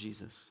the Lord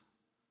Jesus,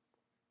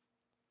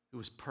 who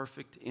was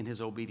perfect in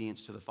his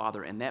obedience to the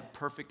Father, and that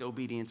perfect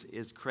obedience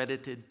is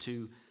credited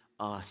to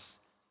us.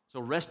 So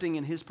resting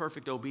in his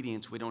perfect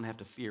obedience, we don't have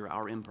to fear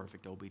our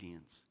imperfect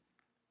obedience.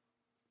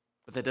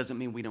 But that doesn't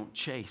mean we don't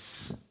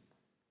chase,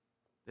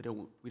 that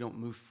we don't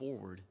move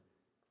forward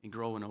and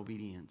grow in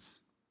obedience.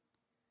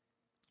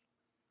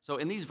 So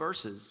in these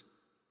verses,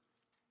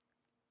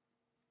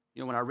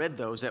 when I read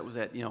those, that was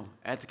at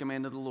the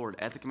command of the Lord,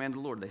 at the command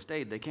of the Lord. They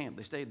stayed, they camped,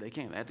 they stayed, they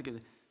camped.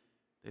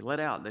 They let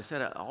out, they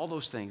said all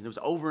those things. It was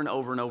over and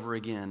over and over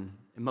again.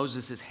 And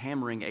Moses is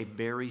hammering a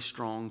very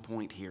strong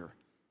point here.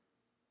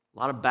 A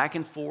lot of back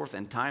and forth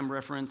and time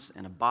reference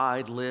and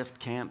abide, lift,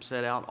 camp,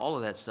 set out, all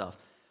of that stuff.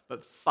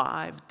 But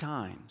 5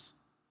 times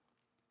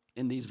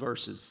in these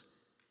verses,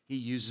 he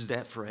uses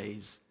that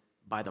phrase,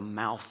 by the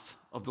mouth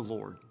of the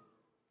Lord.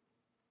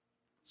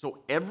 So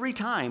every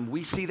time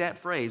we see that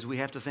phrase, we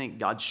have to think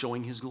God's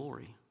showing his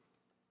glory.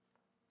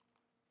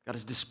 God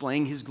is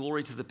displaying his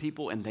glory to the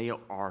people, and they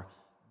are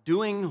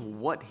doing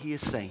what he is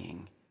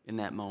saying in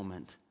that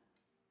moment.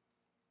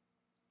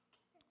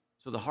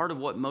 So the heart of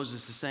what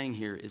Moses is saying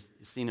here is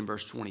seen in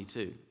verse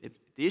 22.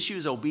 The issue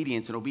is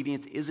obedience, and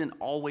obedience isn't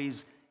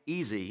always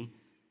easy.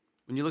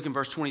 When you look in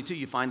verse 22,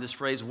 you find this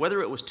phrase,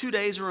 whether it was 2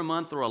 days or a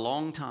month or a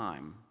long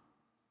time.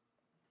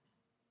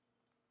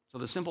 So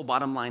the simple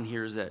bottom line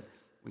here is that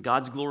when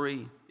God's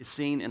glory is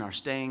seen in our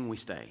staying, we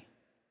stay.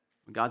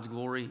 When God's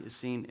glory is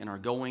seen in our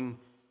going,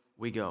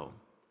 we go.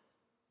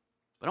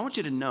 But I want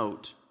you to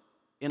note,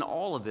 in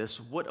all of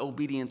this, what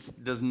obedience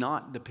does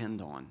not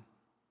depend on.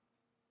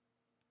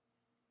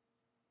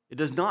 It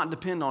does not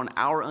depend on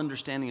our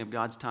understanding of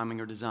God's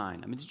timing or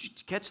design. I mean, did you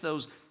catch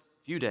those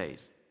few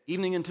days,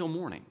 evening until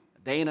morning,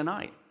 a day and a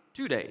night,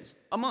 2 days,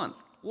 a month,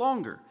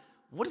 longer?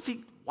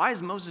 Why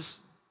is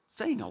Moses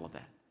saying all of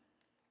that?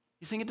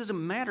 He's saying it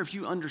doesn't matter if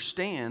you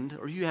understand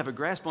or you have a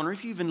grasp on or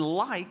if you even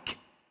like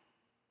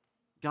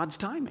God's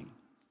timing.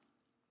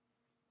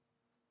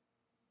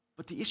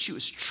 But the issue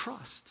is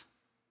trust.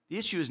 The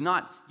issue is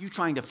not you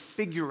trying to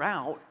figure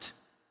out,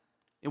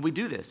 and we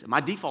do this. My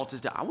default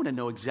is I want to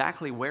know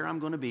exactly where I'm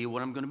going to be,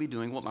 what I'm going to be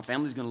doing, what my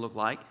family's going to look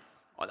like.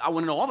 I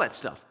want to know all that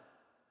stuff.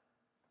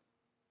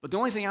 But the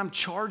only thing I'm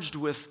charged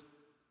with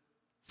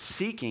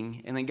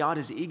seeking, and then God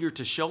is eager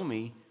to show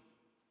me,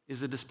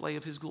 is the display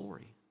of his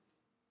glory.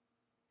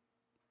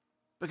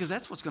 Because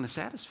that's what's going to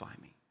satisfy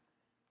me.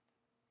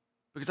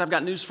 Because I've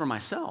got news for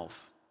myself.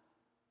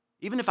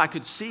 Even if I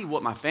could see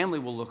what my family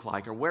will look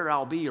like or where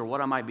I'll be or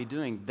what I might be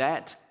doing,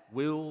 that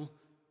will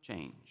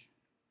change.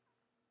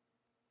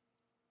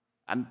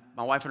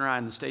 My wife and I are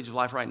in the stage of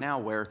life right now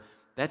where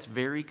that's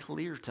very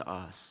clear to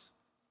us.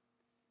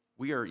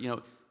 We are,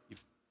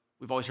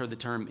 we've always heard the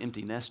term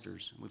empty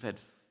nesters.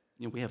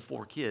 We have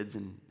 4 kids,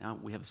 and now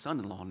we have a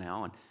son-in-law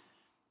now, and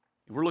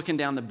we're looking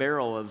down the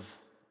barrel of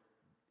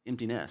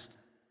empty nest.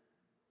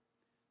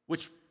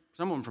 Which,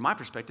 someone from my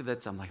perspective,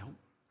 I'm like, oh,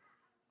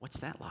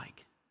 what's that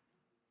like?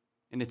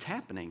 And it's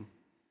happening.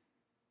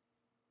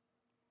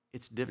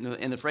 It's different.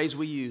 And the phrase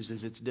we use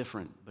is it's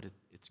different, but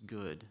it's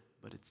good,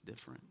 but it's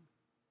different.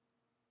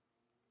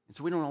 And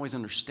so we don't always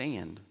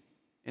understand.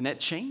 And that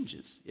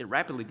changes it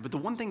rapidly. But the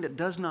one thing that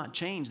does not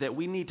change that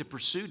we need to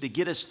pursue to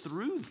get us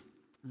through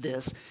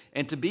this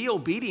and to be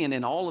obedient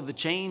in all of the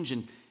change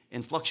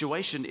and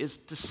fluctuation is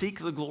to seek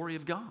the glory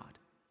of God.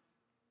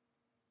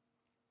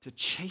 To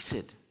chase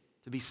it.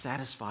 To be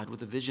satisfied with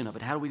the vision of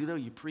it. How do we do that?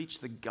 You preach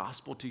the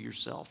gospel to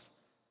yourself.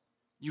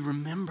 You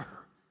remember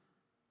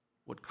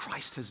what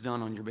Christ has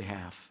done on your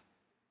behalf.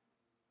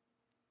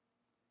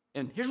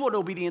 And here's what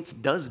obedience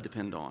does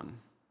depend on.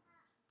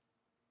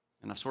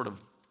 And I've sort of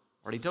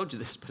already told you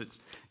this, but it's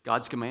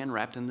God's command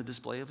wrapped in the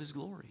display of his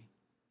glory.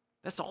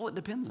 That's all it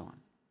depends on.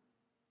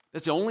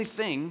 That's the only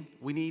thing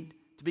we need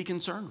to be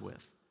concerned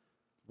with.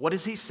 What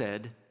has he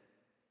said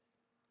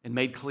and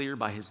made clear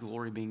by his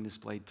glory being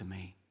displayed to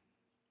me?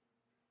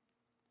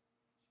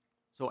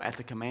 So at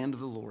the command of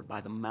the Lord, by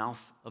the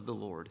mouth of the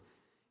Lord.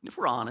 And if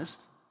we're honest,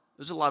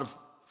 there's a lot of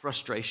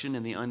frustration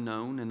in the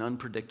unknown and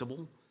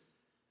unpredictable.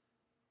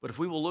 But if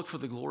we will look for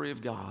the glory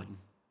of God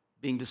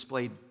being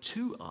displayed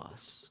to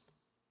us,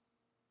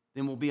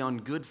 then we'll be on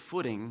good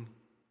footing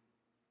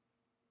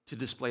to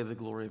display the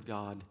glory of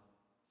God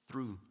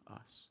through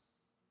us.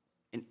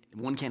 And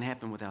one can't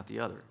happen without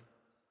the other.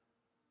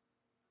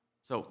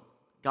 So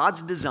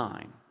God's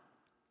design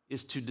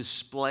is to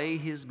display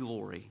his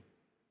glory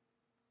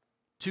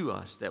to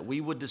us, that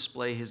we would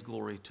display his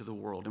glory to the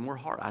world. And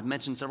I've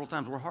mentioned several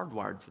times, we're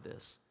hardwired for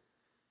this.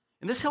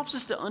 And this helps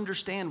us to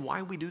understand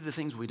why we do the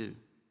things we do.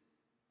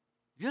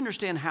 If you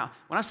understand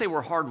when I say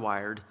we're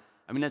hardwired,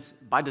 I mean that's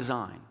by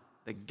design,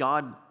 that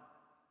God,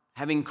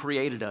 having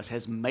created us,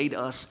 has made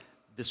us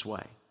this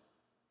way.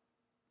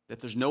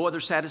 That there's no other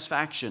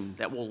satisfaction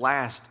that will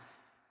last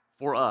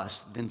for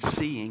us than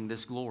seeing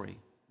this glory,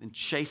 than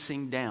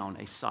chasing down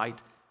a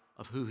sight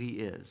of who he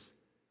is.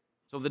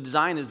 So the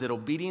design is that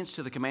obedience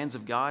to the commands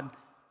of God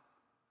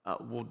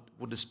will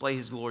display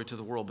his glory to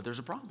the world. But there's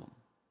a problem.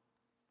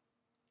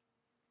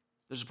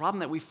 There's a problem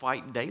that we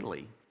fight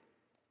daily.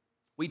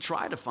 We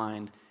try to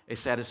find a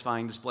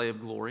satisfying display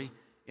of glory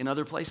in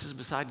other places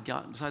besides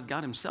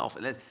God himself.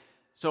 And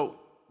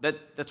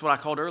that's what I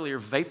called earlier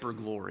vapor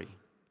glory,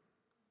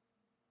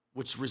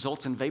 which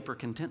results in vapor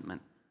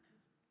contentment.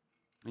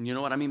 And you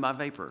know what I mean by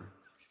vapor?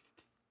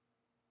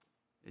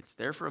 It's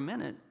there for a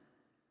minute.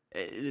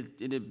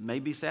 It may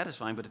be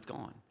satisfying, but it's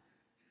gone.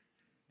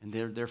 And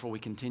therefore we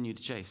continue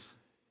to chase.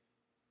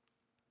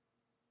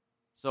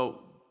 So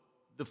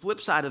the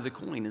flip side of the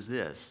coin is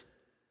this,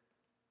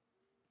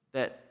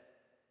 that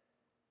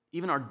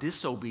even our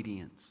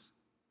disobedience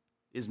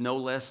is no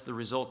less the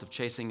result of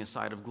chasing a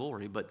sight of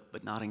glory,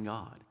 but not in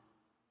God.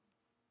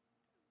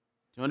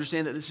 To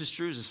understand that this is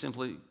true is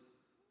simply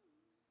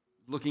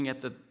looking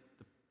at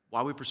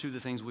why we pursue the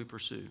things we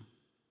pursue.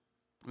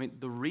 I mean,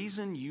 the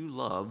reason you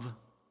love,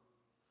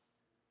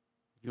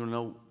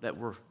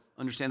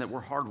 understand that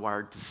we're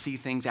hardwired to see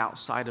things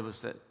outside of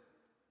us, that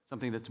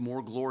something that's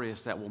more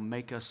glorious that will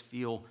make us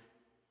feel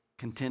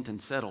content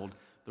and settled.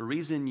 The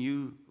reason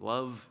you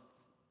love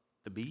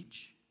the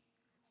beach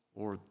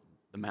or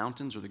the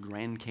mountains or the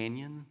Grand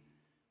Canyon,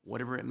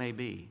 whatever it may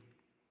be,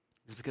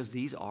 is because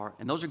those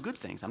are good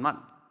things. I'm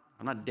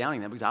not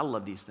downing that because I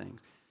love these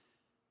things.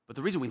 But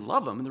the reason we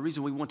love them and the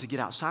reason we want to get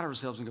outside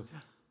ourselves and go,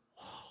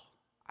 whoa,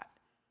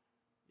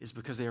 is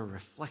because they are a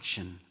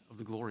reflection of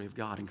the glory of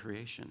God in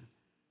creation.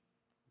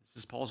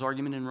 This is Paul's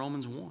argument in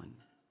Romans 1. I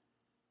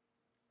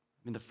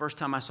mean, the first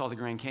time I saw the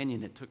Grand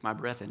Canyon, it took my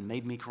breath and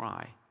made me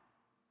cry.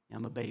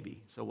 I'm a baby,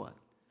 so what?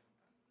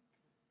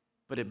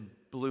 But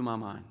it blew my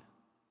mind.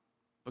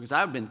 Because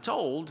I've been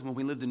told when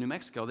we lived in New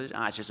Mexico that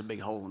it's just a big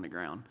hole in the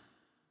ground.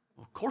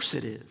 Well, of course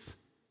it is.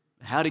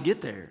 How to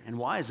get there and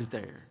why is it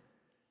there?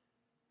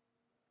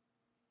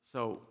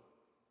 So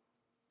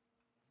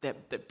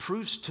that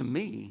proves to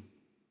me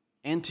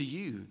and to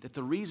you that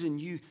the reason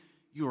you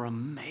are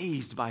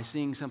amazed by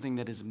seeing something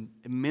that is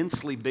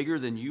immensely bigger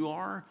than you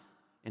are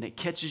and it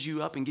catches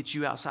you up and gets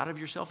you outside of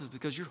yourself is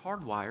because you're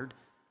hardwired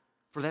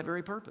for that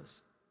very purpose.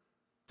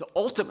 To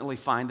ultimately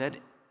find that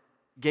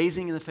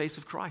gazing in the face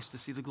of Christ to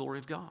see the glory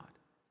of God.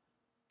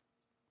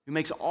 Who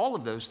makes all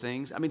of those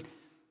things. I mean,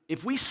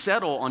 if we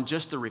settle on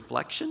just the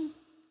reflection,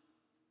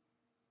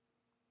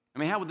 I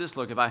mean, how would this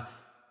look if I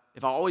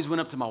always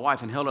went up to my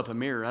wife and held up a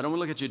mirror? I don't want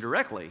to look at you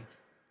directly,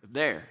 but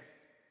there.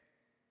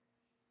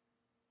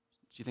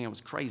 She'd think I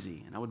was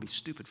crazy, and I would be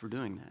stupid for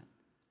doing that.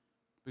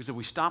 Because if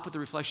we stop with the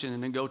reflection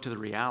and then go to the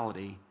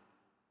reality,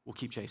 we'll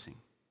keep chasing.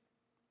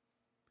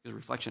 Because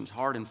reflection is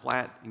hard and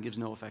flat and gives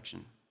no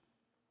affection.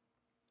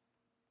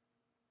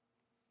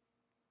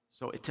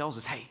 So it tells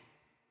us, hey,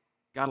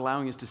 God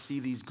allowing us to see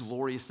these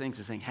glorious things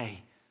is saying,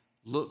 hey,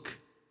 look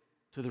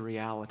to the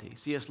reality.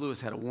 C.S. Lewis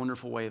had a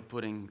wonderful way of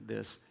putting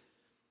this.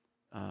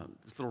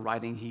 This little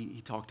writing,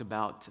 he talked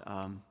about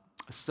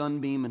a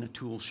sunbeam in a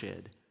tool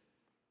shed.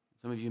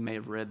 Some of you may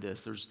have read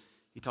this.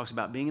 He talks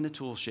about being in a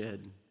tool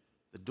shed,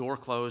 the door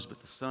closed,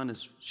 but the sun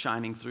is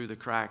shining through the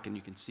crack, and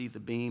you can see the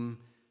beam.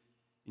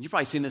 And you've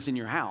probably seen this in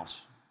your house.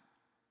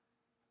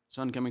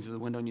 Sun coming through the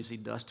window, and you see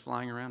dust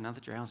flying around. Not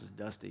that your house is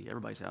dusty.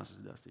 Everybody's house is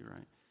dusty,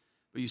 right?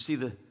 But you see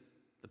the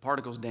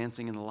particles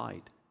dancing in the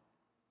light.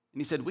 And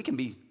he said, we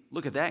can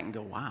look at that and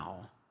go,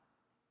 wow,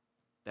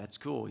 that's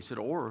cool. He said,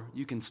 or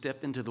you can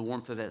step into the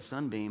warmth of that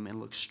sunbeam and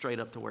look straight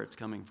up to where it's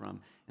coming from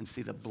and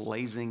see the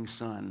blazing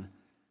sun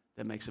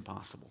that makes it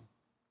possible.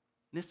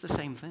 And it's the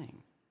same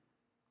thing.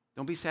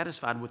 Don't be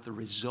satisfied with the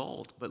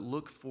result, but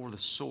look for the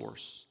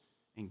source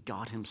in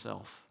God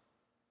himself.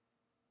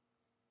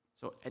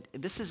 So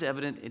this is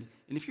evident, and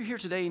if you're here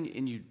today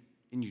and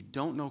you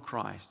don't know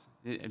Christ,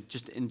 and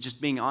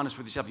just being honest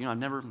with yourself, I've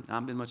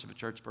not been much of a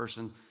church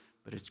person,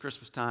 but it's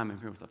Christmas time, I'm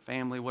here with a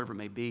family, whatever it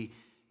may be.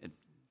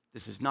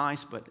 This is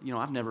nice, but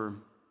I've never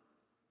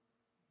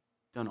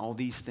done all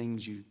these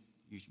things you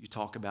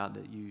talk about,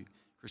 that you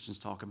Christians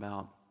talk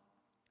about,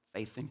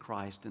 faith in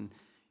Christ and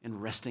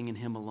resting in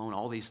him alone,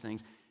 all these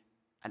things.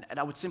 And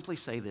I would simply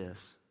say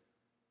this.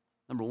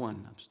 Number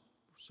one, I'm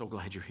so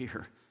glad you're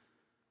here.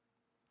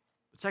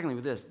 But secondly,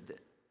 with this,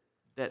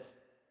 that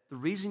the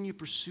reason you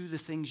pursue the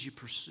things you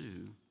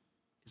pursue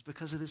is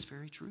because of this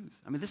very truth.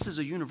 I mean, this is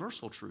a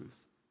universal truth.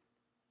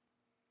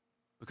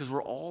 Because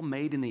we're all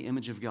made in the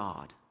image of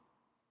God.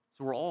 So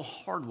So we're all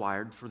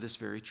hardwired for this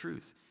very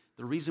truth.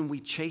 The reason we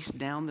chase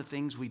down the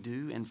things we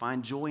do and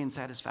find joy and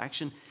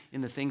satisfaction in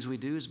the things we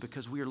do is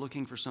because we are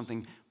looking for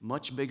something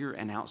much bigger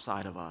and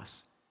outside of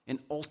us. And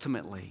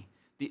ultimately,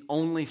 the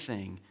only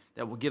thing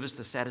that will give us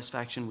the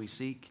satisfaction we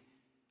seek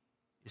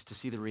is to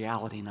see the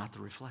reality, not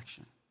the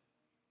reflection.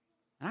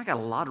 And I got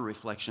a lot of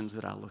reflections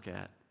that I look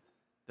at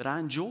that I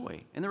enjoy.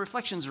 And the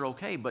reflections are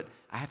okay, but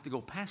I have to go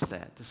past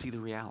that to see the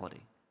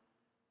reality.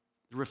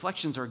 The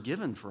reflections are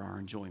given for our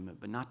enjoyment,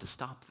 but not to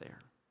stop there.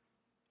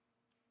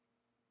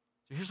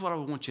 So here's what I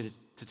want you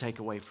to take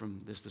away from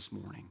this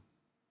morning.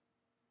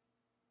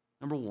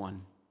 Number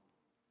one,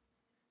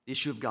 the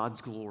issue of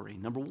God's glory.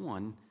 Number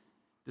one,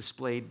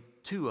 displayed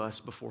to us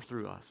before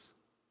through us.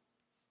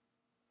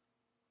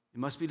 It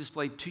must be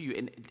displayed to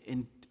you,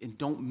 and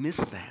don't miss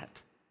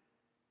that.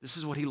 This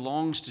is what he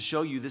longs to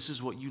show you. This is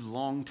what you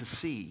long to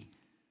see.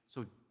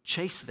 So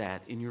chase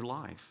that in your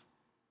life.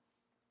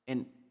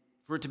 And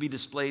for it to be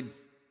displayed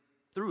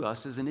through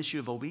us is an issue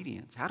of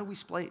obedience. How do we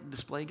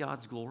display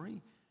God's glory?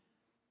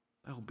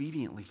 By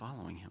obediently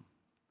following him.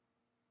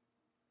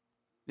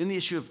 Then the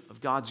issue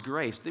of God's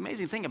grace. The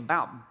amazing thing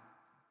about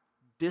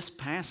this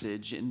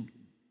passage in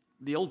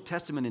the Old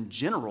Testament in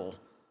general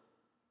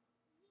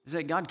is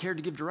that God cared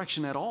to give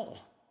direction at all.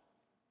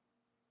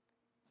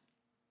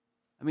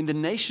 I mean, the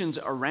nations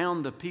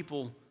around the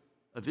people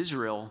of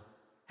Israel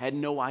had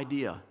no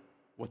idea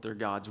what their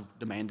gods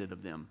demanded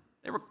of them.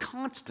 They were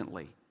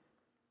constantly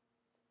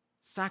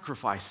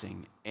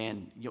sacrificing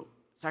and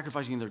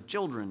sacrificing their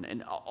children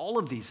and all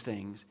of these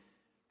things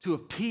to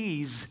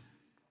appease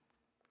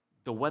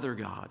the weather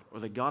god or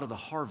the god of the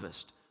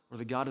harvest or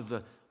the god of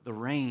the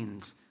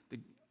rains,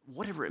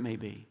 whatever it may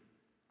be.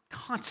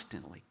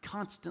 Constantly.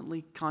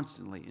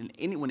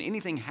 And when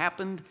anything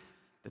happened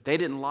that they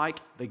didn't like,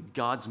 the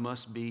gods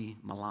must be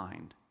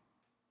maligned,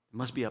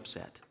 must be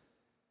upset.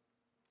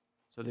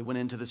 So they went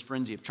into this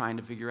frenzy of trying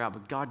to figure out,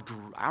 but God,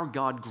 our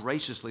God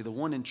graciously, the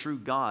one and true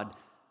God,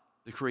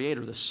 the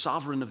creator, the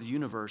sovereign of the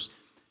universe,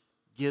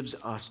 gives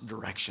us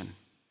direction.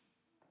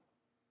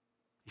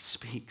 He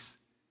speaks.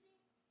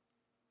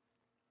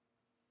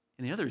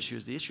 And the other issue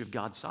is the issue of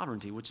God's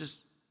sovereignty, which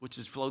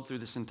has flowed through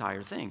this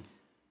entire thing.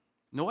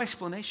 No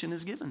explanation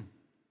is given.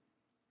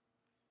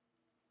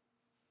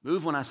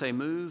 Move when I say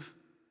move,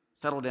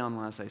 settle down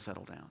when I say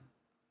settle down.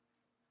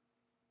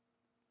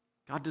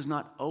 God does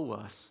not owe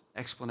us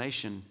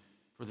explanation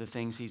for the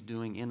things he's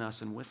doing in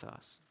us and with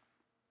us.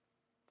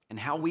 And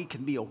how we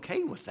can be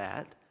okay with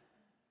that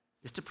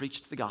is to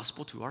preach the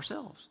gospel to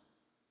ourselves.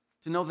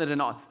 To know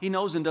that he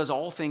knows and does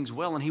all things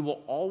well, and he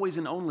will always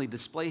and only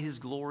display his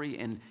glory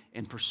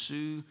and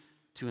pursue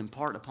to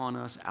impart upon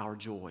us our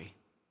joy.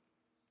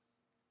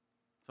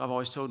 So I've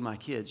always told my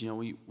kids,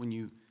 when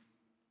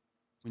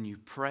you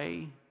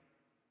pray,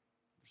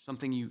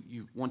 something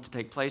you want to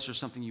take place or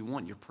something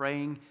you're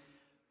praying,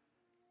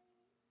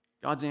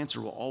 God's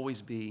answer will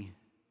always be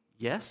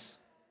yes,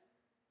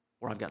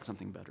 or I've got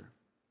something better.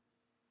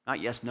 Not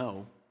yes,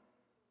 no,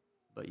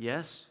 but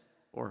yes,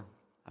 or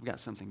I've got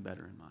something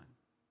better in mind.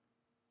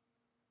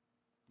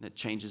 And it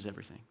changes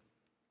everything.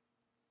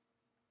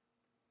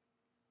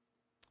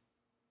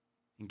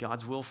 And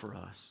God's will for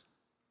us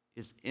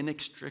is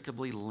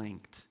inextricably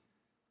linked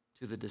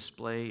to the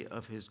display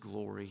of his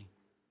glory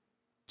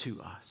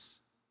to us.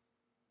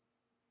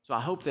 So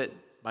I hope that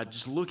by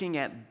just looking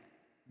at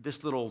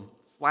this little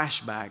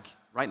flashback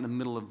right in the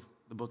middle of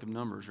the book of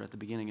Numbers, or at the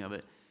beginning of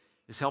it,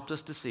 has helped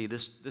us to see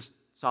this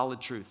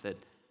solid truth that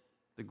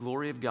the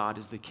glory of God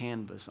is the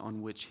canvas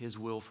on which his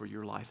will for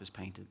your life is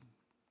painted.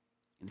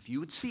 And if you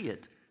would see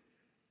it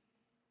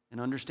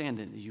and understand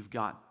it, you've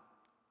got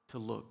to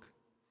look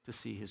to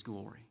see his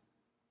glory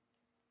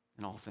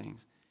in all things.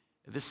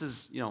 This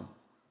is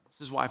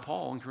why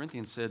Paul in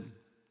Corinthians said,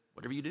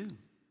 whatever you do,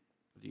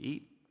 whether you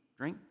eat,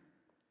 drink,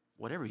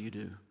 whatever you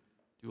do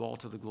all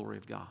to the glory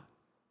of God.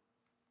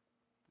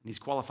 And he's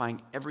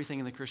qualifying everything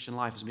in the Christian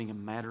life as being a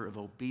matter of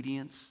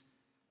obedience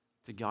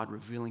to God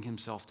revealing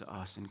himself to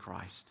us in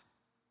Christ.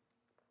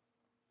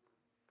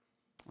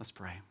 Let's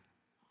pray.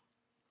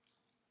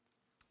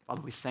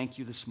 Father, we thank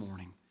you this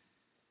morning.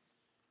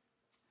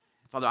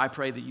 Father, I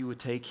pray that you would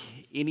take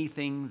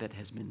anything that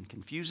has been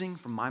confusing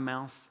from my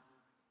mouth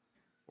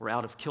or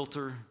out of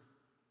kilter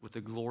with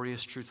the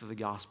glorious truth of the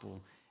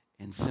gospel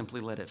and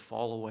simply let it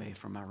fall away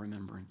from our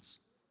remembrance.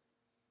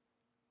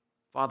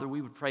 Father,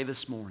 we would pray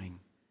this morning,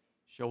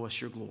 show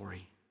us your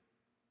glory.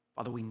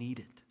 Father, we need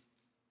it.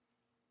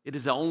 It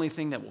is the only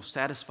thing that will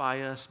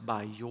satisfy us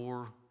by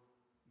your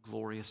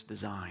glorious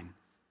design.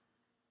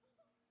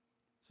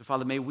 So,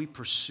 Father, may we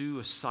pursue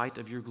a sight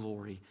of your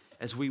glory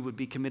as we would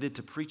be committed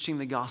to preaching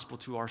the gospel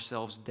to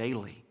ourselves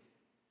daily,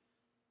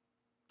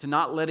 to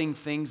not letting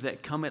things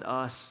that come at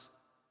us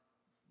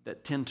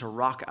that tend to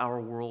rock our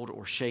world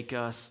or shake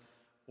us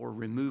or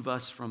remove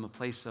us from a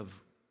place of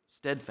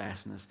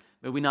steadfastness,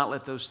 may we not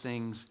let those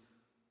things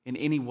in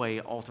any way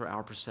alter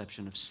our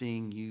perception of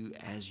seeing you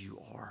as you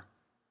are,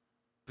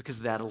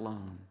 because that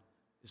alone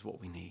is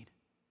what we need.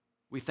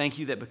 We thank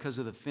you that because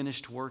of the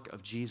finished work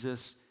of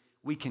Jesus,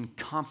 we can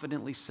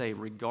confidently say,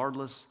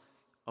 regardless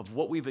of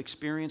what we've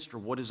experienced or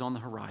what is on the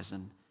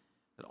horizon,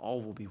 that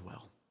all will be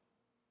well.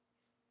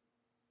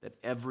 That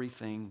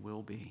everything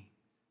will be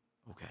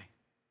okay.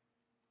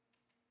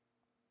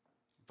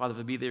 Father,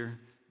 if there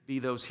be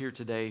those here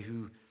today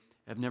who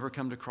have never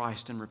come to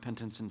Christ in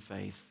repentance and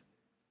faith,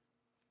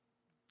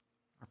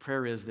 our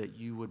prayer is that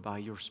you would, by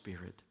your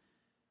Spirit,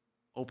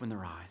 open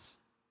their eyes.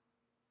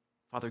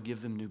 Father,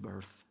 give them new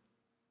birth.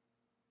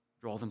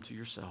 Draw them to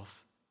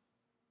yourself.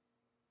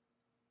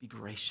 Be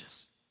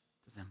gracious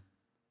to them.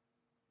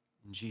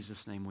 In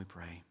Jesus' name we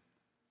pray.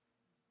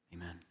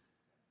 Amen.